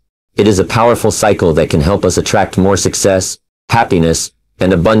lives. It is a powerful cycle that can help us attract more success, happiness,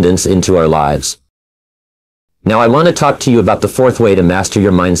 and abundance into our lives. Now I want to talk to you about the fourth way to master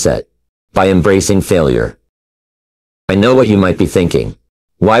your mindset, by embracing failure. I know what you might be thinking.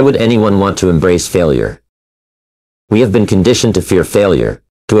 Why would anyone want to embrace failure? We have been conditioned to fear failure,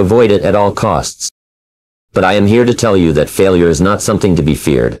 to avoid it at all costs. But I am here to tell you that failure is not something to be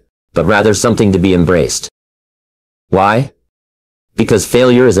feared, but rather something to be embraced. Why? Because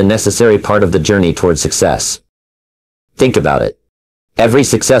failure is a necessary part of the journey toward success. Think about it. Every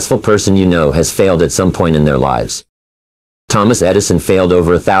successful person you know has failed at some point in their lives. Thomas Edison failed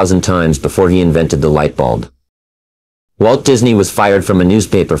over 1,000 times before he invented the light bulb. Walt Disney was fired from a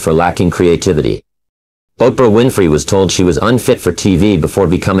newspaper for lacking creativity. Oprah Winfrey was told she was unfit for TV before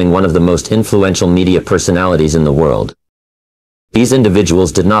becoming one of the most influential media personalities in the world. These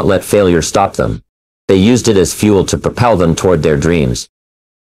individuals did not let failure stop them. They used it as fuel to propel them toward their dreams.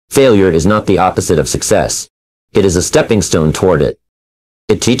 Failure is not the opposite of success. It is a stepping stone toward it.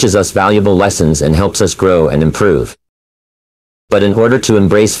 It teaches us valuable lessons and helps us grow and improve. But in order to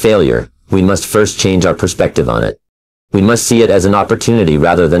embrace failure, we must first change our perspective on it. We must see it as an opportunity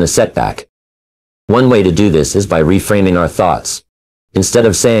rather than a setback. One way to do this is by reframing our thoughts. Instead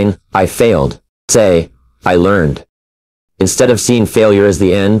of saying, "I failed," say, "I learned." Instead of seeing failure as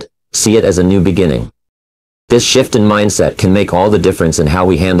the end, see it as a new beginning. This shift in mindset can make all the difference in how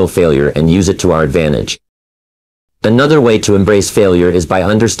we handle failure and use it to our advantage. Another way to embrace failure is by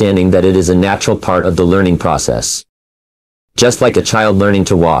understanding that it is a natural part of the learning process. Just like a child learning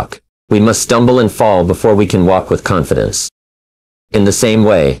to walk, we must stumble and fall before we can walk with confidence. In the same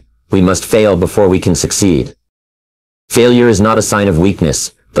way, we must fail before we can succeed. Failure is not a sign of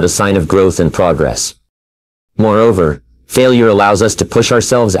weakness, but a sign of growth and progress. Moreover, failure allows us to push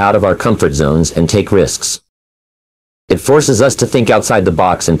ourselves out of our comfort zones and take risks. It forces us to think outside the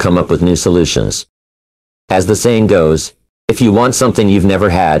box and come up with new solutions. As the saying goes, if you want something you've never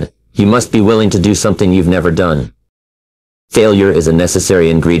had, you must be willing to do something you've never done. Failure is a necessary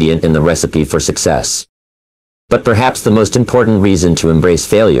ingredient in the recipe for success. But perhaps the most important reason to embrace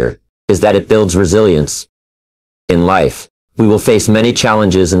failure is that it builds resilience. In life, we will face many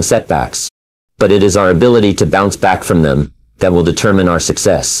challenges and setbacks, but it is our ability to bounce back from them that will determine our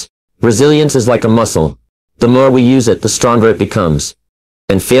success. Resilience is like a muscle. The more we use it, the stronger it becomes.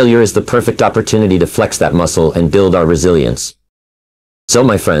 And failure is the perfect opportunity to flex that muscle and build our resilience. So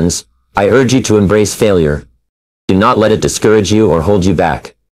my friends, I urge you to embrace failure. Do not let it discourage you or hold you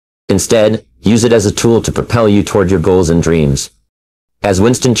back. Instead, use it as a tool to propel you toward your goals and dreams. As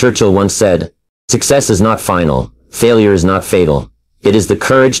Winston Churchill once said, success is not final, failure is not fatal. It is the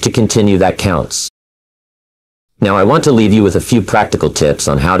courage to continue that counts. Now I want to leave you with a few practical tips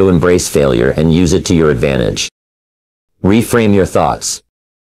on how to embrace failure and use it to your advantage. Reframe your thoughts.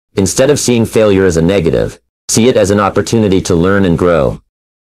 Instead of seeing failure as a negative, see it as an opportunity to learn and grow.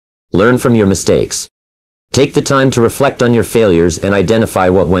 Learn from your mistakes. Take the time to reflect on your failures and identify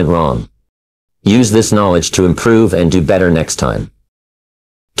what went wrong. Use this knowledge to improve and do better next time.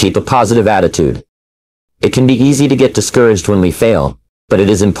 Keep a positive attitude. It can be easy to get discouraged when we fail, but it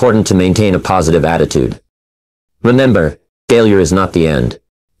is important to maintain a positive attitude. Remember, failure is not the end.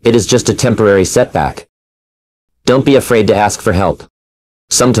 It is just a temporary setback. Don't be afraid to ask for help.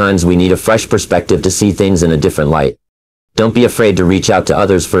 Sometimes we need a fresh perspective to see things in a different light. Don't be afraid to reach out to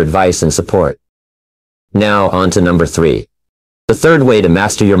others for advice and support. Now on to number 3. The third way to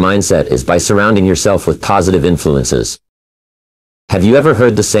master your mindset is by surrounding yourself with positive influences. Have you ever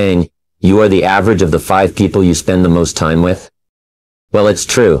heard the saying, "You are the average of the 5 people you spend the most time with"? Well, it's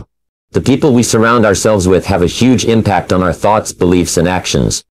true. The people we surround ourselves with have a huge impact on our thoughts, beliefs, and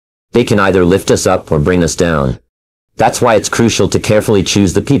actions. They can either lift us up or bring us down. That's why it's crucial to carefully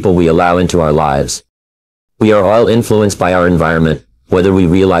choose the people we allow into our lives. We are all influenced by our environment, whether we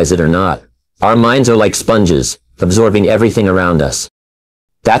realize it or not. Our minds are like sponges, absorbing everything around us.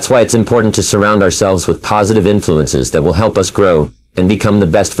 That's why it's important to surround ourselves with positive influences that will help us grow and become the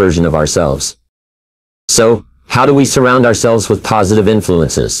best version of ourselves. So, How do we surround ourselves with positive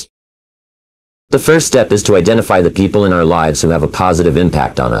influences? The first step is to identify the people in our lives who have a positive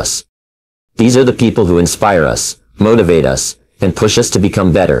impact on us. These are the people who inspire us, motivate us, and push us to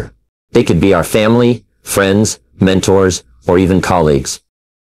become better. They could be our family, friends, mentors, or even colleagues.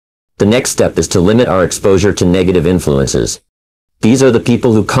 The next step is to limit our exposure to negative influences. These are the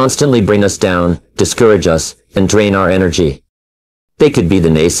people who constantly bring us down, discourage us, and drain our energy. They could be the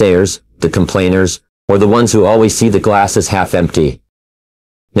naysayers, the complainers, or the ones who always see the glass as half empty.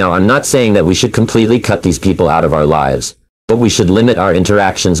 Now, I'm not saying that we should completely cut these people out of our lives, but we should limit our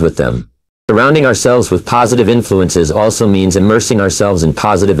interactions with them. Surrounding ourselves with positive influences also means immersing ourselves in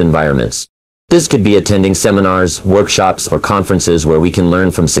positive environments. This could be attending seminars, workshops, or conferences where we can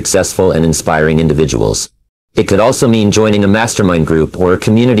learn from successful and inspiring individuals. It could also mean joining a mastermind group or a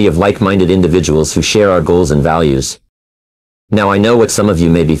community of like-minded individuals who share our goals and values. Now, I know what some of you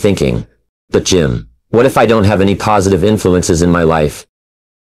may be thinking, but Jim, what if I don't have any positive influences in my life?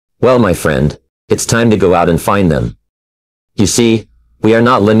 Well, my friend, it's time to go out and find them. You see, we are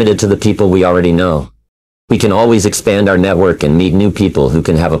not limited to the people we already know. We can always expand our network and meet new people who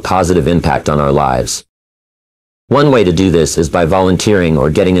can have a positive impact on our lives. One way to do this is by volunteering or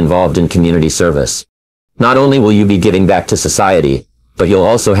getting involved in community service. Not only will you be giving back to society, but you'll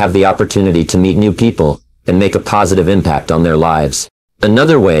also have the opportunity to meet new people and make a positive impact on their lives.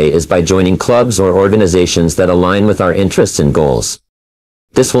 Another way is by joining clubs or organizations that align with our interests and goals.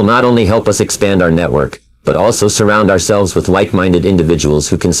 This will not only help us expand our network, but also surround ourselves with like-minded individuals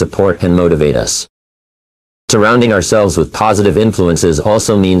who can support and motivate us. Surrounding ourselves with positive influences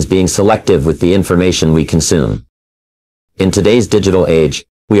also means being selective with the information we consume. In today's digital age,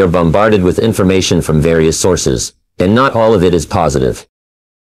 we are bombarded with information from various sources, and not all of it is positive.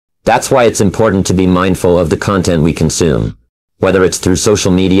 That's why it's important to be mindful of the content we consume, whether it's through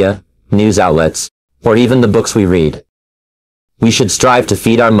social media, news outlets, or even the books we read. We should strive to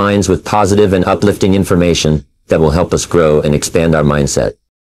feed our minds with positive and uplifting information that will help us grow and expand our mindset.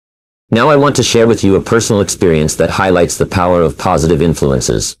 Now I want to share with you a personal experience that highlights the power of positive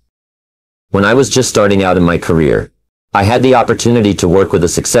influences. When I was just starting out in my career, I had the opportunity to work with a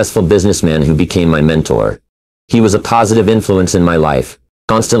successful businessman who became my mentor. He was a positive influence in my life,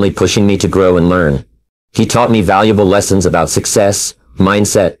 constantly pushing me to grow and learn. He taught me valuable lessons about success,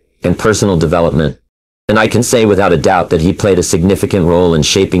 mindset, and personal development. And I can say without a doubt that he played a significant role in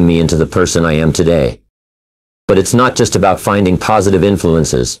shaping me into the person I am today. But it's not just about finding positive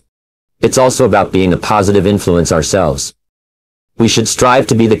influences. It's also about being a positive influence ourselves. We should strive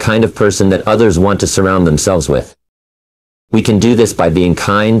to be the kind of person that others want to surround themselves with. We can do this by being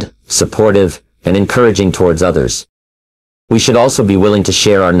kind, supportive, and encouraging towards others. We should also be willing to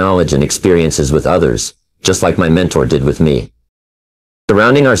share our knowledge and experiences with others, just like my mentor did with me.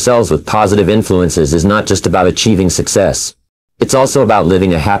 Surrounding ourselves with positive influences is not just about achieving success. It's also about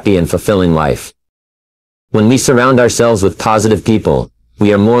living a happy and fulfilling life. When we surround ourselves with positive people,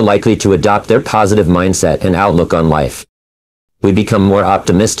 we are more likely to adopt their positive mindset and outlook on life. We become more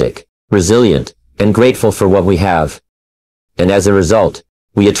optimistic, resilient, and grateful for what we have. And as a result,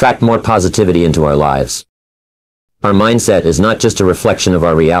 we attract more positivity into our lives. Our mindset is not just a reflection of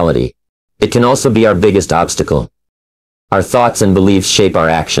our reality. It can also be our biggest obstacle. Our thoughts and beliefs shape our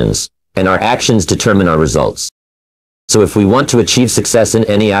actions, and our actions determine our results. So if we want to achieve success in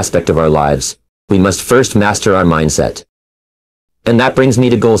any aspect of our lives, we must first master our mindset. And that brings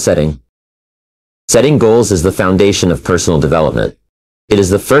me to goal setting. Setting goals is the foundation of personal development. It is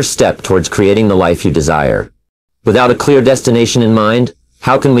the first step towards creating the life you desire. Without a clear destination in mind,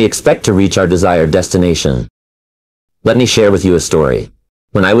 how can we expect to reach our desired destination? Let me share with you a story.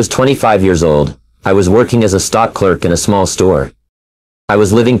 When I was 25 years old, I was working as a stock clerk in a small store. I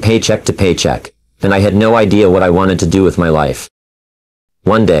was living paycheck to paycheck, and I had no idea what I wanted to do with my life.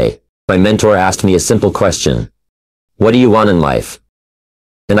 One day, my mentor asked me a simple question. What do you want in life?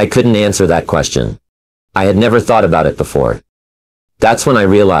 And I couldn't answer that question. I had never thought about it before. That's when I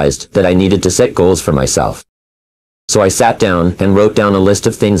realized that I needed to set goals for myself. So I sat down and wrote down a list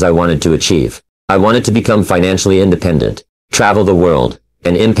of things I wanted to achieve. I wanted to become financially independent, travel the world,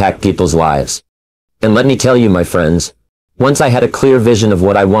 and impact people's lives. And let me tell you, my friends, once I had a clear vision of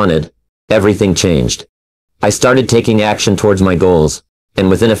what I wanted, everything changed. I started taking action towards my goals, and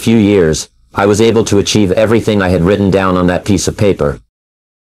within a few years, I was able to achieve everything I had written down on that piece of paper.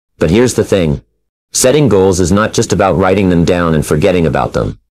 But here's the thing. Setting goals is not just about writing them down and forgetting about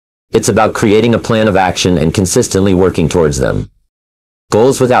them. It's about creating a plan of action and consistently working towards them.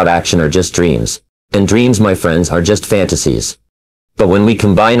 Goals without action are just dreams, and dreams, my friends, are just fantasies. But when we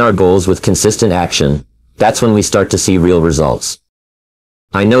combine our goals with consistent action, that's when we start to see real results.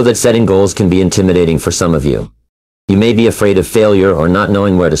 I know that setting goals can be intimidating for some of you. You may be afraid of failure or not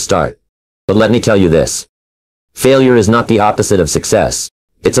knowing where to start. But let me tell you this. Failure is not the opposite of success.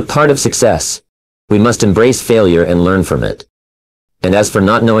 It's a part of success. We must embrace failure and learn from it. And as for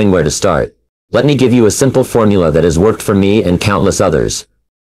not knowing where to start, let me give you a simple formula that has worked for me and countless others.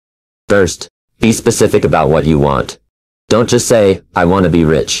 First, be specific about what you want. Don't just say, I want to be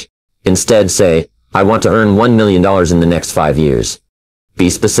rich. Instead say, I want to earn $1 million in the next 5 years. Be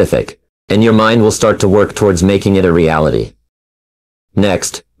specific, and your mind will start to work towards making it a reality.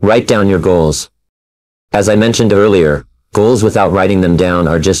 Next, write down your goals. As I mentioned earlier, goals without writing them down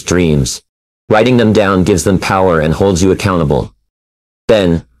are just dreams. Writing them down gives them power and holds you accountable.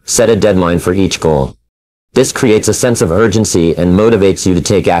 Then, set a deadline for each goal. This creates a sense of urgency and motivates you to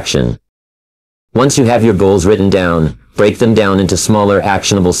take action. Once you have your goals written down, break them down into smaller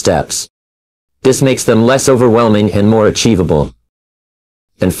actionable steps. This makes them less overwhelming and more achievable.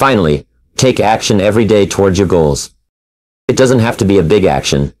 And finally, take action every day towards your goals. It doesn't have to be a big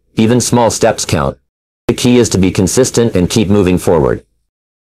action, even small steps count. The key is to be consistent and keep moving forward.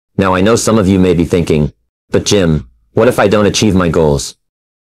 Now I know some of you may be thinking, but Jim, what if I don't achieve my goals?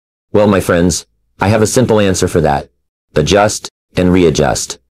 Well, my friends, I have a simple answer for that. Adjust and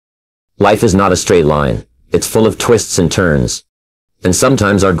readjust. Life is not a straight line. It's full of twists and turns. And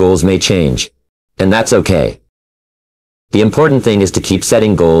sometimes our goals may change. And that's okay. The important thing is to keep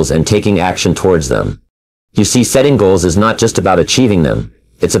setting goals and taking action towards them. You see, setting goals is not just about achieving them.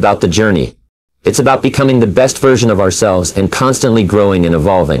 It's about the journey. It's about becoming the best version of ourselves and constantly growing and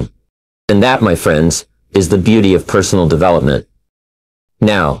evolving. And that, my friends, is the beauty of personal development.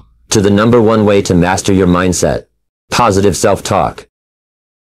 Now, to the number one way to master your mindset: positive self-talk.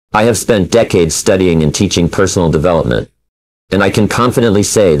 I have spent decades studying and teaching personal development, and I can confidently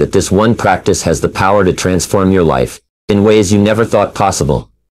say that this one practice has the power to transform your life in ways you never thought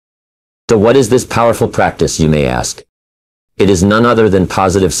possible. So what is this powerful practice, you may ask? It is none other than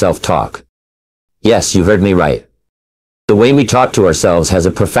positive self-talk. Yes, you heard me right. The way we talk to ourselves has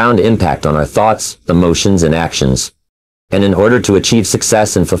a profound impact on our thoughts, emotions, and actions. And in order to achieve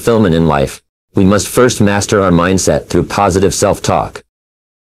success and fulfillment in life, we must first master our mindset through positive self-talk.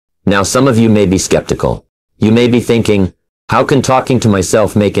 Now, some of you may be skeptical. You may be thinking, how can talking to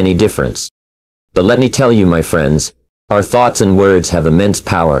myself make any difference? But let me tell you, my friends, our thoughts and words have immense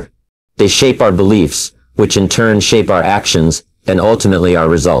power. They shape our beliefs, which in turn shape our actions, and ultimately our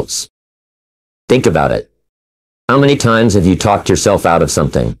results. Think about it. How many times have you talked yourself out of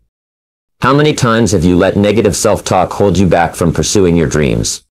something? How many times have you let negative self-talk hold you back from pursuing your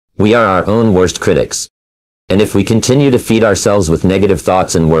dreams? We are our own worst critics. And if we continue to feed ourselves with negative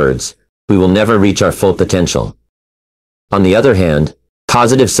thoughts and words, we will never reach our full potential. On the other hand,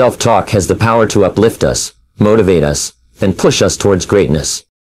 positive self-talk has the power to uplift us, motivate us, and push us towards greatness.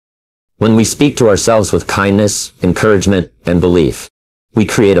 When we speak to ourselves with kindness, encouragement, and belief, we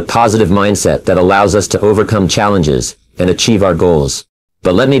create a positive mindset that allows us to overcome challenges and achieve our goals.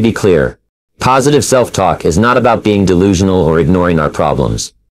 But let me be clear. Positive self-talk is not about being delusional or ignoring our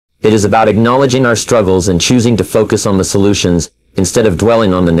problems. It is about acknowledging our struggles and choosing to focus on the solutions instead of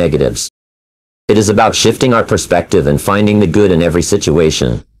dwelling on the negatives. It is about shifting our perspective and finding the good in every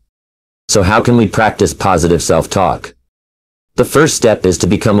situation. So how can we practice positive self-talk? The first step is to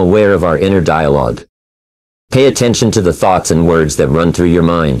become aware of our inner dialogue. Pay attention to the thoughts and words that run through your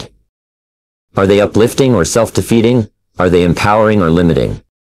mind. Are they uplifting or self-defeating? Are they empowering or limiting?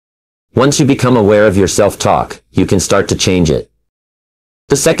 Once you become aware of your self-talk, you can start to change it.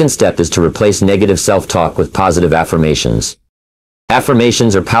 The second step is to replace negative self-talk with positive affirmations.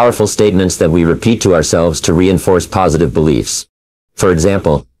 Affirmations are powerful statements that we repeat to ourselves to reinforce positive beliefs. For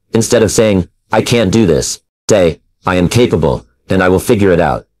example, instead of saying, I can't do this, say, I am capable, and I will figure it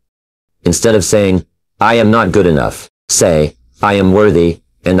out. Instead of saying, I am not good enough, say, I am worthy,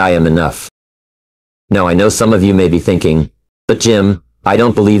 and I am enough. Now I know some of you may be thinking, but Jim, I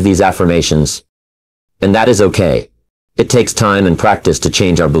don't believe these affirmations. And that is okay. It takes time and practice to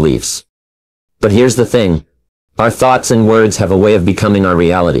change our beliefs. But here's the thing. Our thoughts and words have a way of becoming our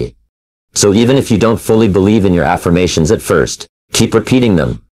reality. So even if you don't fully believe in your affirmations at first, keep repeating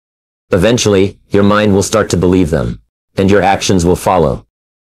them. Eventually, your mind will start to believe them, and your actions will follow.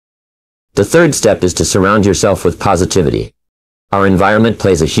 The third step is to surround yourself with positivity. Our environment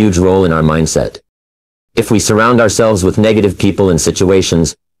plays a huge role in our mindset. If we surround ourselves with negative people and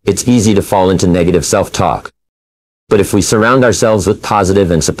situations, it's easy to fall into negative self-talk. But if we surround ourselves with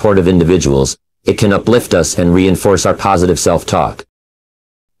positive and supportive individuals, it can uplift us and reinforce our positive self-talk.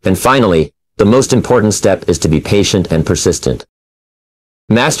 And finally, the most important step is to be patient and persistent.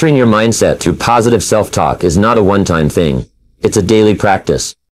 Mastering your mindset through positive self-talk is not a one-time thing. It's a daily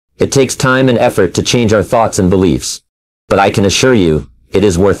practice. It takes time and effort to change our thoughts and beliefs. But I can assure you, it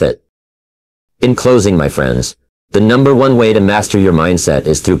is worth it. In closing, my friends, the number one way to master your mindset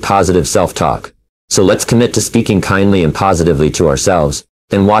is through positive self-talk. So let's commit to speaking kindly and positively to ourselves,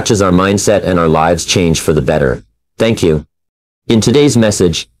 and watch as our mindset and our lives change for the better. Thank you. In today's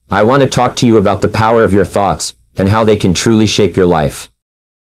message, I want to talk to you about the power of your thoughts, and how they can truly shape your life.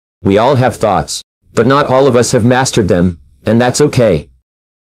 We all have thoughts, but not all of us have mastered them, and that's okay.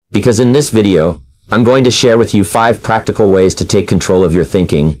 Because in this video, I'm going to share with you 5 practical ways to take control of your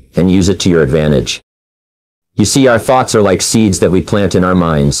thinking, and use it to your advantage. You see, our thoughts are like seeds that we plant in our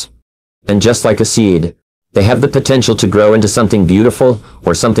minds. And just like a seed, they have the potential to grow into something beautiful,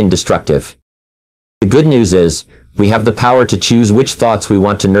 or something destructive. The good news is, we have the power to choose which thoughts we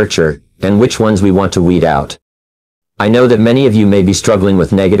want to nurture, and which ones we want to weed out. I know that many of you may be struggling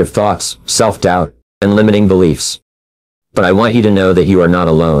with negative thoughts, self-doubt, and limiting beliefs. But I want you to know that you are not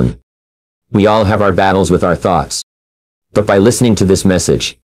alone. We all have our battles with our thoughts. But by listening to this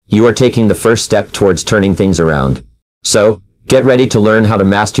message, you are taking the first step towards turning things around. So, get ready to learn how to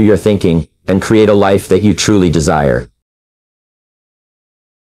master your thinking, and create a life that you truly desire.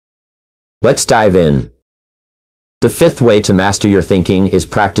 Let's dive in. The 5th way to master your thinking is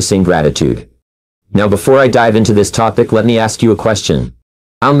practicing gratitude. Now, before I dive into this topic, let me ask you a question.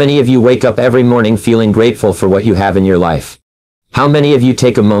 How many of you wake up every morning feeling grateful for what you have in your life? How many of you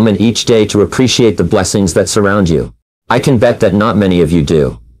take a moment each day to appreciate the blessings that surround you? I can bet that not many of you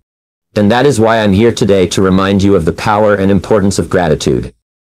do. And that is why I'm here today to remind you of the power and importance of gratitude.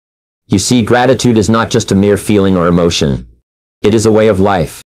 You see, gratitude is not just a mere feeling or emotion. It is a way of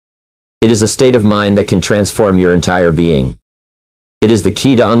life. It is a state of mind that can transform your entire being. It is the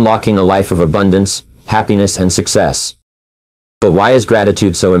key to unlocking a life of abundance, happiness, and success. But why is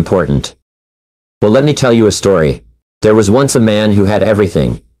gratitude so important? Well, let me tell you a story. There was once a man who had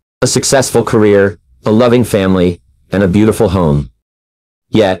everything: a successful career, a loving family, and a beautiful home.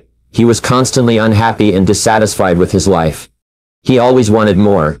 Yet, he was constantly unhappy and dissatisfied with his life. He always wanted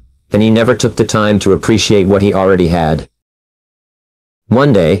more, and he never took the time to appreciate what he already had.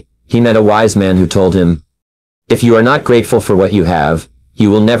 One day, he met a wise man who told him, "If you are not grateful for what you have, you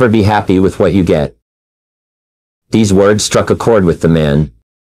will never be happy with what you get." These words struck a chord with the man,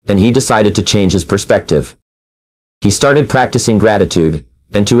 and he decided to change his perspective. He started practicing gratitude,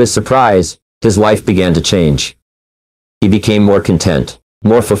 and to his surprise, his life began to change. He became more content,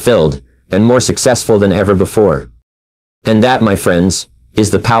 more fulfilled, and more successful than ever before. And that, my friends,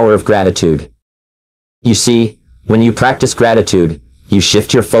 is the power of gratitude. You see, when you practice gratitude, you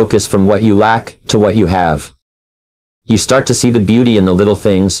shift your focus from what you lack to what you have. You start to see the beauty in the little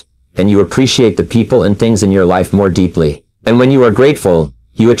things, and you appreciate the people and things in your life more deeply. And when you are grateful,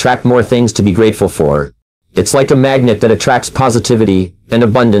 you attract more things to be grateful for. It's like a magnet that attracts positivity and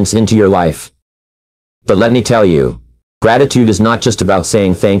abundance into your life. But let me tell you, gratitude is not just about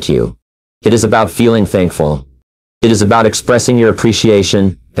saying thank you. It is about feeling thankful. It is about expressing your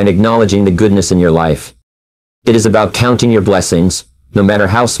appreciation and acknowledging the goodness in your life. It is about counting your blessings, no matter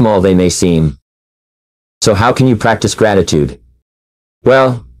how small they may seem. So how can you practice gratitude?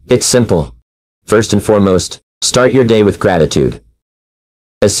 Well, it's simple. First and foremost, start your day with gratitude.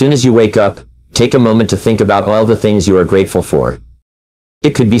 As soon as you wake up, take a moment to think about all the things you are grateful for.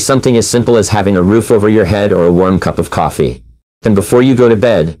 It could be something as simple as having a roof over your head or a warm cup of coffee. And before you go to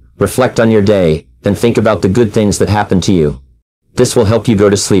bed, reflect on your day, and think about the good things that happened to you. This will help you go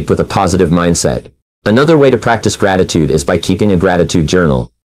to sleep with a positive mindset. Another way to practice gratitude is by keeping a gratitude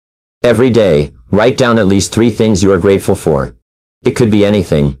journal. Every day, write down at least 3 things you are grateful for. It could be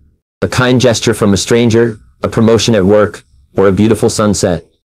anything: a kind gesture from a stranger, a promotion at work, or a beautiful sunset.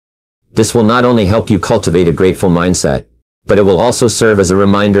 This will not only help you cultivate a grateful mindset, but it will also serve as a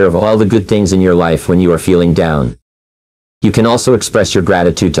reminder of all the good things in your life when you are feeling down. You can also express your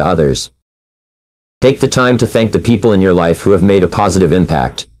gratitude to others. Take the time to thank the people in your life who have made a positive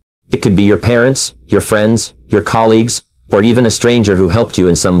impact. It could be your parents, your friends, your colleagues, or even a stranger who helped you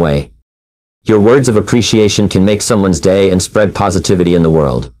in some way. Your words of appreciation can make someone's day and spread positivity in the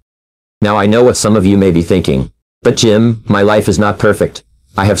world. Now, I know what some of you may be thinking. But Jim, my life is not perfect.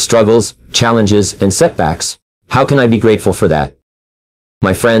 I have struggles, challenges, and setbacks. How can I be grateful for that?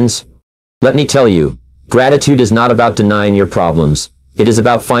 My friends, let me tell you, gratitude is not about denying your problems. It is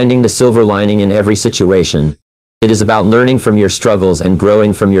about finding the silver lining in every situation. It is about learning from your struggles and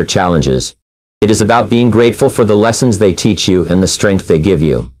growing from your challenges. It is about being grateful for the lessons they teach you and the strength they give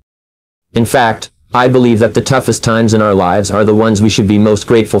you. In fact, I believe that the toughest times in our lives are the ones we should be most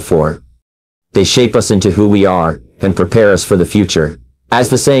grateful for. They shape us into who we are and prepare us for the future. As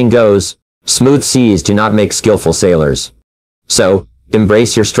the saying goes, smooth seas do not make skillful sailors. So,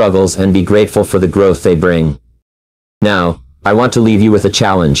 Embrace your struggles and be grateful for the growth they bring. Now, I want to leave you with a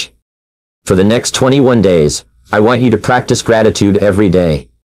challenge. For the next 21 days, I want you to practice gratitude every day.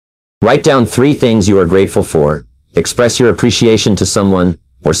 Write down 3 things you are grateful for, express your appreciation to someone,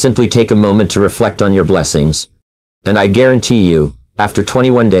 or simply take a moment to reflect on your blessings. And I guarantee you, after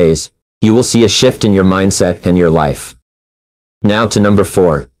 21 days, you will see a shift in your mindset and your life. Now to number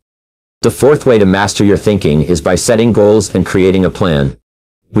 4. The 4th way to master your thinking is by setting goals and creating a plan.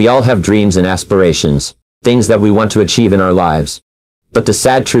 We all have dreams and aspirations, things that we want to achieve in our lives. But the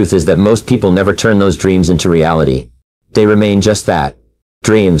sad truth is that most people never turn those dreams into reality. They remain just that.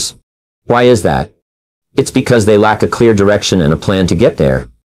 Dreams. Why is that? It's because they lack a clear direction and a plan to get there.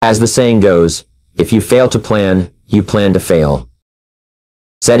 As the saying goes, if you fail to plan, you plan to fail.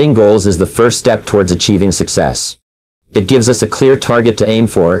 Setting goals is the first step towards achieving success. It gives us a clear target to aim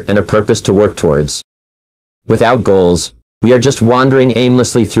for and a purpose to work towards. Without goals, we are just wandering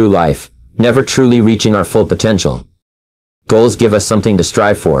aimlessly through life, never truly reaching our full potential. Goals give us something to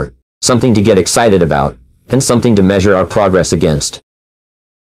strive for, something to get excited about, and something to measure our progress against.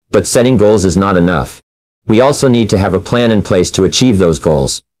 But setting goals is not enough. We also need to have a plan in place to achieve those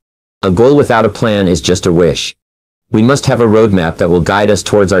goals. A goal without a plan is just a wish. We must have a roadmap that will guide us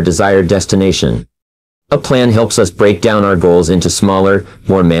towards our desired destination. A plan helps us break down our goals into smaller,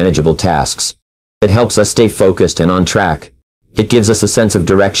 more manageable tasks. It helps us stay focused and on track. It gives us a sense of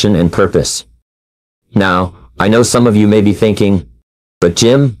direction and purpose. Now, I know some of you may be thinking, but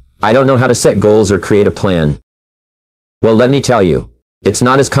Jim, I don't know how to set goals or create a plan. Well, let me tell you, it's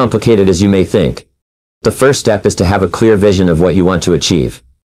not as complicated as you may think. The first step is to have a clear vision of what you want to achieve.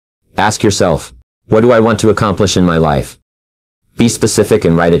 Ask yourself, what do I want to accomplish in my life? Be specific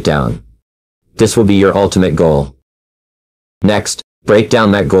and write it down. This will be your ultimate goal. Next, break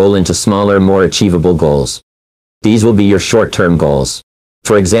down that goal into smaller, more achievable goals. These will be your short-term goals.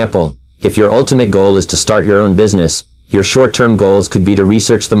 For example, if your ultimate goal is to start your own business, your short-term goals could be to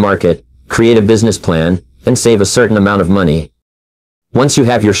research the market, create a business plan, and save a certain amount of money. Once you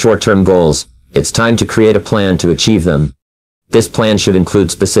have your short-term goals, it's time to create a plan to achieve them. This plan should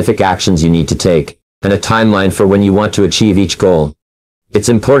include specific actions you need to take, and a timeline for when you want to achieve each goal. It's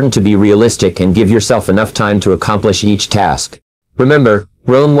important to be realistic and give yourself enough time to accomplish each task. Remember,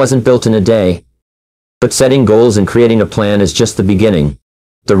 Rome wasn't built in a day. But setting goals and creating a plan is just the beginning.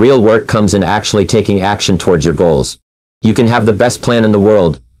 The real work comes in actually taking action towards your goals. You can have the best plan in the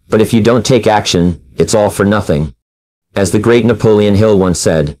world, but if you don't take action, it's all for nothing. As the great Napoleon Hill once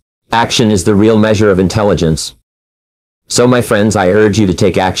said, action is the real measure of intelligence. So my friends, I urge you to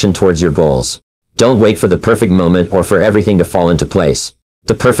take action towards your goals. Don't wait for the perfect moment or for everything to fall into place.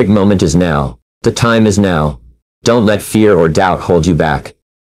 The perfect moment is now. The time is now. Don't let fear or doubt hold you back.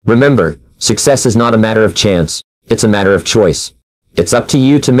 Remember, success is not a matter of chance, it's a matter of choice. It's up to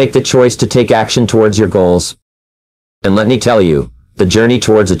you to make the choice to take action towards your goals. And let me tell you, the journey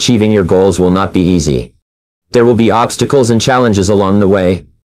towards achieving your goals will not be easy. There will be obstacles and challenges along the way.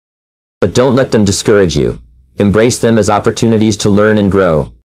 But don't let them discourage you. Embrace them as opportunities to learn and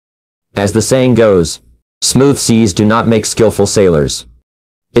grow. As the saying goes, smooth seas do not make skillful sailors.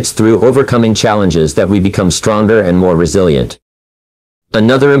 It's through overcoming challenges that we become stronger and more resilient.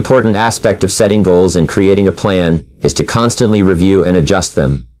 Another important aspect of setting goals and creating a plan is to constantly review and adjust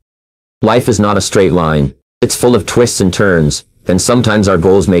them. Life is not a straight line. It's full of twists and turns, and sometimes our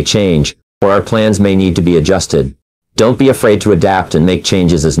goals may change, or our plans may need to be adjusted. Don't be afraid to adapt and make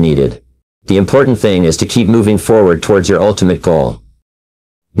changes as needed. The important thing is to keep moving forward towards your ultimate goal.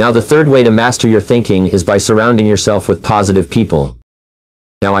 Now, the 3rd way to master your thinking is by surrounding yourself with positive people.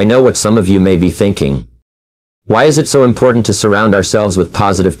 Now, I know what some of you may be thinking. Why is it so important to surround ourselves with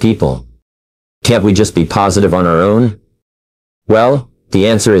positive people? Can't we just be positive on our own? Well, the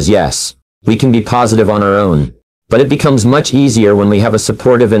answer is yes. We can be positive on our own, but it becomes much easier when we have a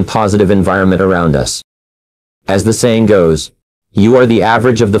supportive and positive environment around us. As the saying goes, you are the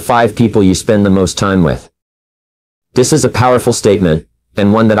average of the 5 people you spend the most time with. This is a powerful statement,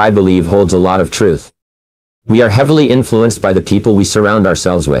 and one that I believe holds a lot of truth. We are heavily influenced by the people we surround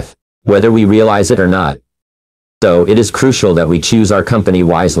ourselves with, whether we realize it or not. So, it is crucial that we choose our company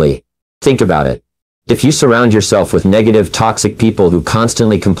wisely. Think about it. If you surround yourself with negative, toxic people who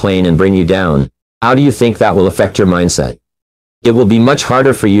constantly complain and bring you down, how do you think that will affect your mindset? It will be much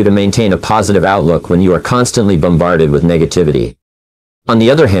harder for you to maintain a positive outlook when you are constantly bombarded with negativity. On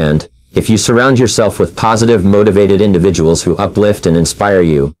the other hand, if you surround yourself with positive, motivated individuals who uplift and inspire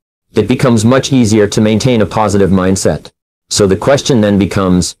you, it becomes much easier to maintain a positive mindset. So the question then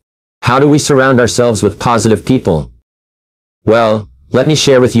becomes, how do we surround ourselves with positive people? Well, let me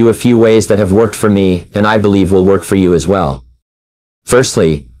share with you a few ways that have worked for me and I believe will work for you as well.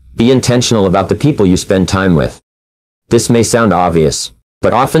 Firstly, be intentional about the people you spend time with. This may sound obvious,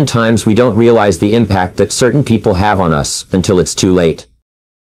 but oftentimes we don't realize the impact that certain people have on us until it's too late.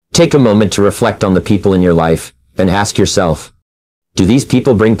 Take a moment to reflect on the people in your life, and ask yourself, do these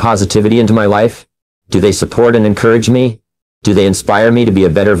people bring positivity into my life? Do they support and encourage me? Do they inspire me to be a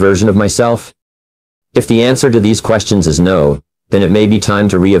better version of myself? If the answer to these questions is no, then it may be time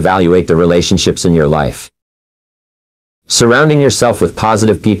to reevaluate the relationships in your life. Surrounding yourself with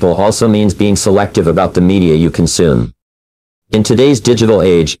positive people also means being selective about the media you consume. In today's digital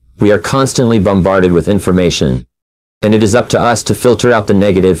age, we are constantly bombarded with information, and it is up to us to filter out the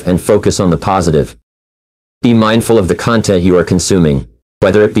negative and focus on the positive. Be mindful of the content you are consuming,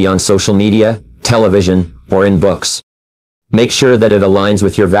 whether it be on social media, television, or in books. Make sure that it aligns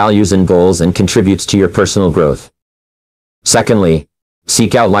with your values and goals and contributes to your personal growth. Secondly,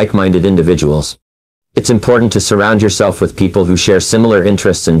 seek out like-minded individuals. It's important to surround yourself with people who share similar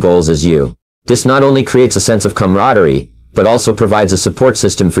interests and goals as you. This not only creates a sense of camaraderie, but also provides a support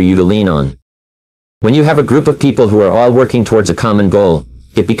system for you to lean on. When you have a group of people who are all working towards a common goal,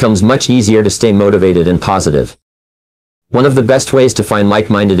 it becomes much easier to stay motivated and positive. One of the best ways to find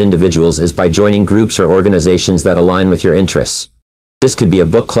like-minded individuals is by joining groups or organizations that align with your interests. This could be a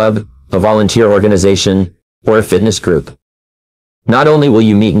book club, a volunteer organization, or a fitness group. Not only will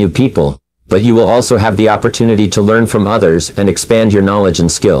you meet new people, but you will also have the opportunity to learn from others and expand your knowledge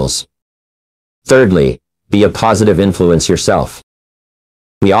and skills. Thirdly, be a positive influence yourself.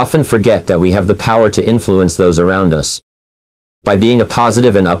 We often forget that we have the power to influence those around us. By being a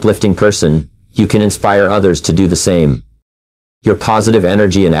positive and uplifting person, you can inspire others to do the same. Your positive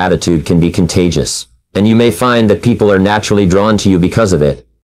energy and attitude can be contagious, and you may find that people are naturally drawn to you because of it.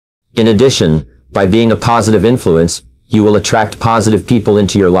 In addition, by being a positive influence, you will attract positive people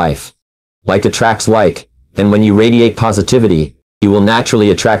into your life. Like attracts like, and when you radiate positivity, you will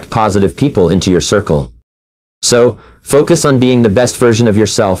naturally attract positive people into your circle. So, focus on being the best version of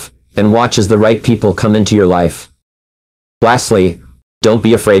yourself, and watch as the right people come into your life. Lastly, don't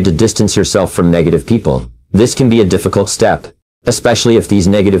be afraid to distance yourself from negative people. This can be a difficult step, especially if these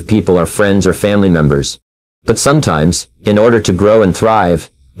negative people are friends or family members. But sometimes, in order to grow and thrive,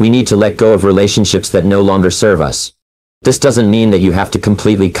 we need to let go of relationships that no longer serve us. This doesn't mean that you have to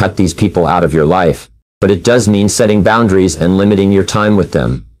completely cut these people out of your life, but it does mean setting boundaries and limiting your time with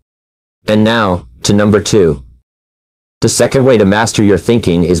them. And now, to number 2. The second way to master your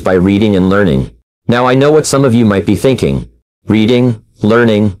thinking is by reading and learning. Now I know what some of you might be thinking. Reading,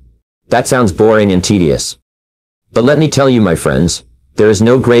 learning, that sounds boring and tedious. But let me tell you, my friends, there is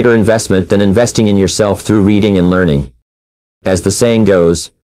no greater investment than investing in yourself through reading and learning. As the saying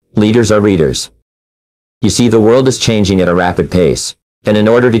goes, leaders are readers. You see, the world is changing at a rapid pace, and in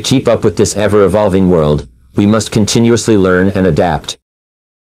order to keep up with this ever-evolving world, we must continuously learn and adapt.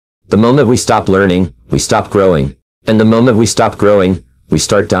 The moment we stop learning, we stop growing, and the moment we stop growing, we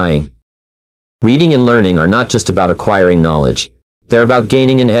start dying. Reading and learning are not just about acquiring knowledge. They're about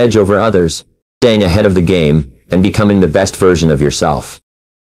gaining an edge over others, staying ahead of the game, and becoming the best version of yourself.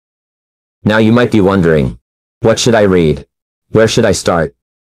 Now you might be wondering, what should I read? Where should I start?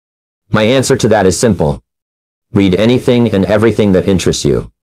 My answer to that is simple. Read anything and everything that interests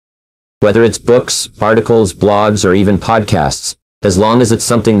you. Whether it's books, articles, blogs, or even podcasts, as long as it's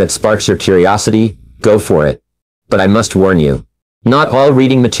something that sparks your curiosity, go for it. But I must warn you, not all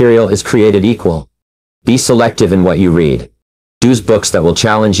reading material is created equal. Be selective in what you read. Choose books that will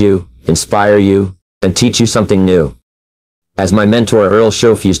challenge you, inspire you, and teach you something new. As my mentor Earl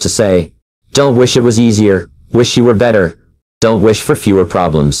Schoaf used to say, don't wish it was easier, wish you were better. Don't wish for fewer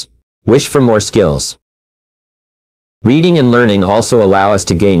problems. Wish for more skills. Reading and learning also allow us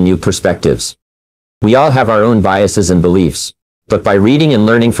to gain new perspectives. We all have our own biases and beliefs, but by reading and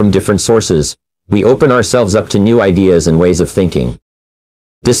learning from different sources, we open ourselves up to new ideas and ways of thinking.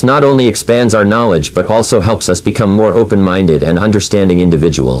 This not only expands our knowledge but also helps us become more open-minded and understanding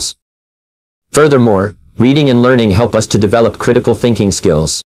individuals. Furthermore, reading and learning help us to develop critical thinking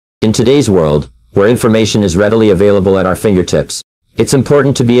skills. In today's world, where information is readily available at our fingertips, it's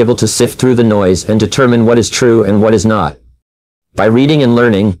important to be able to sift through the noise and determine what is true and what is not. By reading and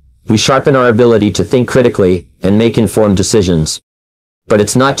learning, we sharpen our ability to think critically and make informed decisions. But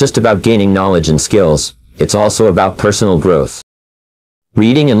it's not just about gaining knowledge and skills, it's also about personal growth.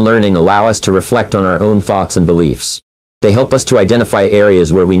 Reading and learning allow us to reflect on our own thoughts and beliefs. They help us to identify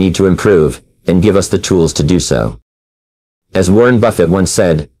areas where we need to improve, and give us the tools to do so. As Warren Buffett once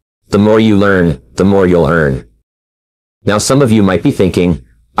said, the more you learn, the more you'll earn. Now some of you might be thinking,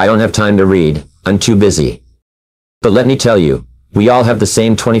 I don't have time to read, I'm too busy. But let me tell you, we all have the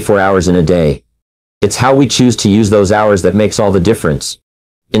same 24 hours in a day. It's how we choose to use those hours that makes all the difference.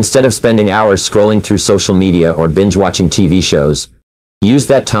 Instead of spending hours scrolling through social media or binge-watching TV shows, use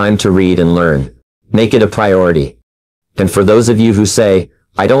that time to read and learn. Make it a priority. And for those of you who say,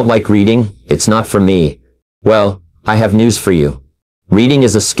 "I don't like reading, it's not for me," well, I have news for you. Reading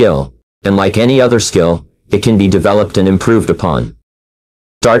is a skill, and like any other skill, it can be developed and improved upon.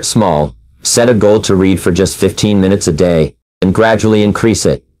 Start small, set a goal to read for just 15 minutes a day, and gradually increase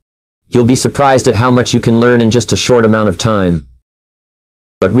it. You'll be surprised at how much you can learn in just a short amount of time.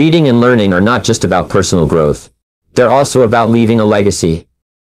 But reading and learning are not just about personal growth. They're also about leaving a legacy.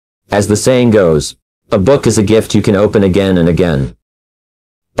 As the saying goes, a book is a gift you can open again and again.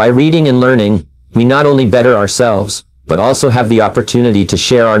 By reading and learning, we not only better ourselves, but also have the opportunity to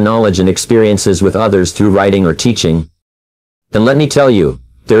share our knowledge and experiences with others through writing or teaching. And let me tell you,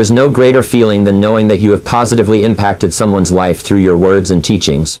 there is no greater feeling than knowing that you have positively impacted someone's life through your words and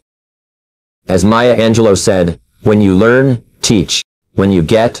teachings. As Maya Angelou said, when you learn, teach. When you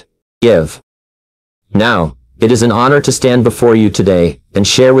get, give. Now, it is an honor to stand before you today and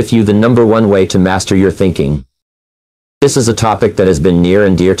share with you the #1 way to master your thinking. This is a topic that has been near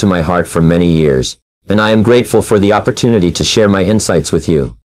and dear to my heart for many years, and I am grateful for the opportunity to share my insights with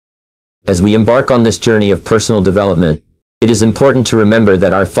you. As we embark on this journey of personal development, it is important to remember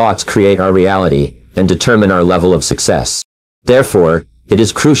that our thoughts create our reality and determine our level of success. Therefore, it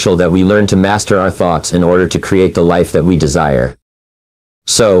is crucial that we learn to master our thoughts in order to create the life that we desire.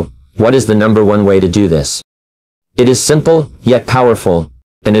 So, what is the #1 way to do this? It is simple, yet powerful,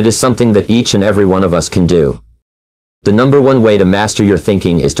 and it is something that each and every one of us can do. The #1 way to master your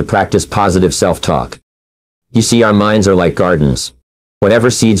thinking is to practice positive self-talk. You see, our minds are like gardens.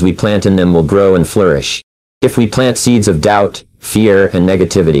 Whatever seeds we plant in them will grow and flourish. If we plant seeds of doubt, fear, and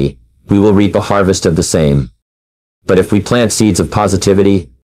negativity, we will reap a harvest of the same. But if we plant seeds of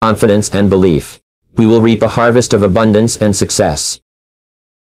positivity, confidence, and belief, we will reap a harvest of abundance and success.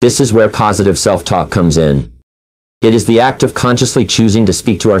 This is where positive self-talk comes in. It is the act of consciously choosing to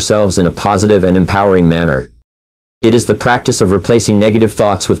speak to ourselves in a positive and empowering manner. It is the practice of replacing negative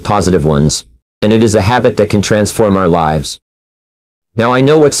thoughts with positive ones, and it is a habit that can transform our lives. Now I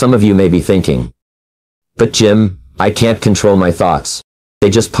know what some of you may be thinking. But Jim, I can't control my thoughts. They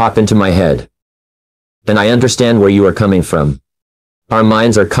just pop into my head. And I understand where you are coming from. Our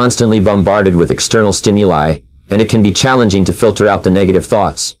minds are constantly bombarded with external stimuli, and it can be challenging to filter out the negative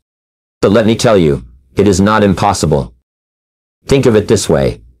thoughts. But let me tell you, it is not impossible. Think of it this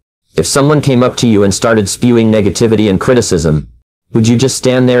way. If someone came up to you and started spewing negativity and criticism, would you just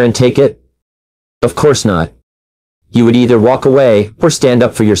stand there and take it? Of course not. You would either walk away or stand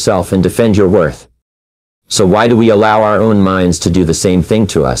up for yourself and defend your worth. So why do we allow our own minds to do the same thing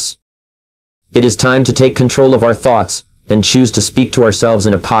to us? It is time to take control of our thoughts and choose to speak to ourselves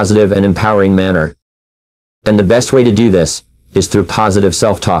in a positive and empowering manner. And the best way to do this is through positive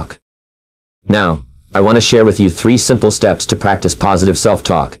self-talk. Now, I want to share with you 3 simple steps to practice positive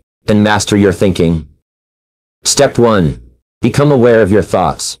self-talk and master your thinking. Step 1. Become aware of your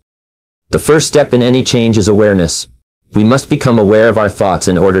thoughts. The first step in any change is awareness. We must become aware of our thoughts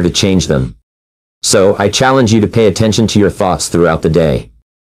in order to change them. So, I challenge you to pay attention to your thoughts throughout the day.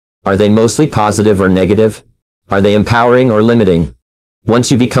 Are they mostly positive or negative? Are they empowering or limiting?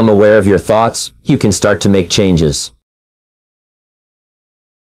 Once you become aware of your thoughts, you can start to make changes.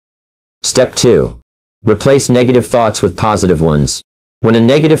 Step 2. Replace negative thoughts with positive ones. When a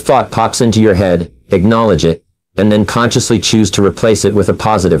negative thought pops into your head, acknowledge it, and then consciously choose to replace it with a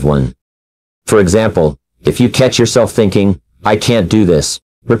positive one. For example, if you catch yourself thinking, "I can't do this,"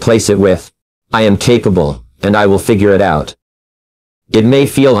 replace it with, "I am capable, and I will figure it out." It may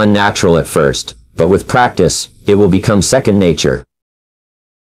feel unnatural at first, but with practice, it will become second nature.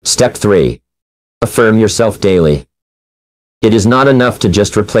 Step 3. Affirm yourself daily. It is not enough to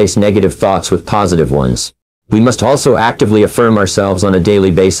just replace negative thoughts with positive ones. We must also actively affirm ourselves on a daily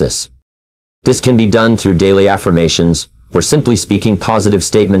basis. This can be done through daily affirmations, or simply speaking positive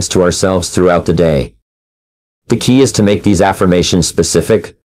statements to ourselves throughout the day. The key is to make these affirmations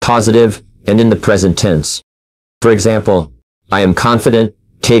specific, positive, and in the present tense. For example, I am confident,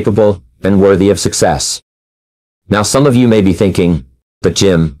 capable, and worthy of success. Now some of you may be thinking, "But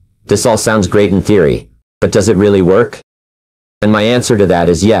Jim, this all sounds great in theory, but does it really work?" And my answer to that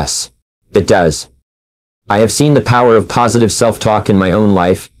is yes, it does. I have seen the power of positive self-talk in my own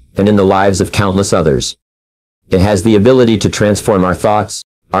life, and in the lives of countless others. It has the ability to transform our thoughts,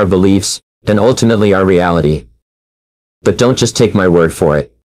 our beliefs, and ultimately our reality. But don't just take my word for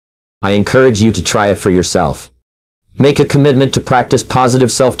it. I encourage you to try it for yourself. Make a commitment to practice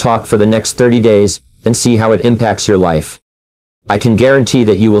positive self-talk for the next 30 days, and see how it impacts your life. I can guarantee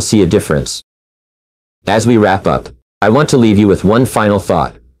that you will see a difference. As we wrap up, I want to leave you with one final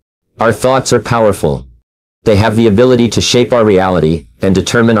thought. Our thoughts are powerful. They have the ability to shape our reality and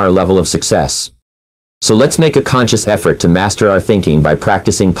determine our level of success. So let's make a conscious effort to master our thinking by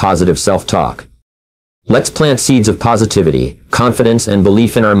practicing positive self-talk. Let's plant seeds of positivity, confidence, and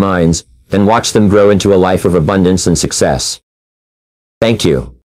belief in our minds, and watch them grow into a life of abundance and success. Thank you.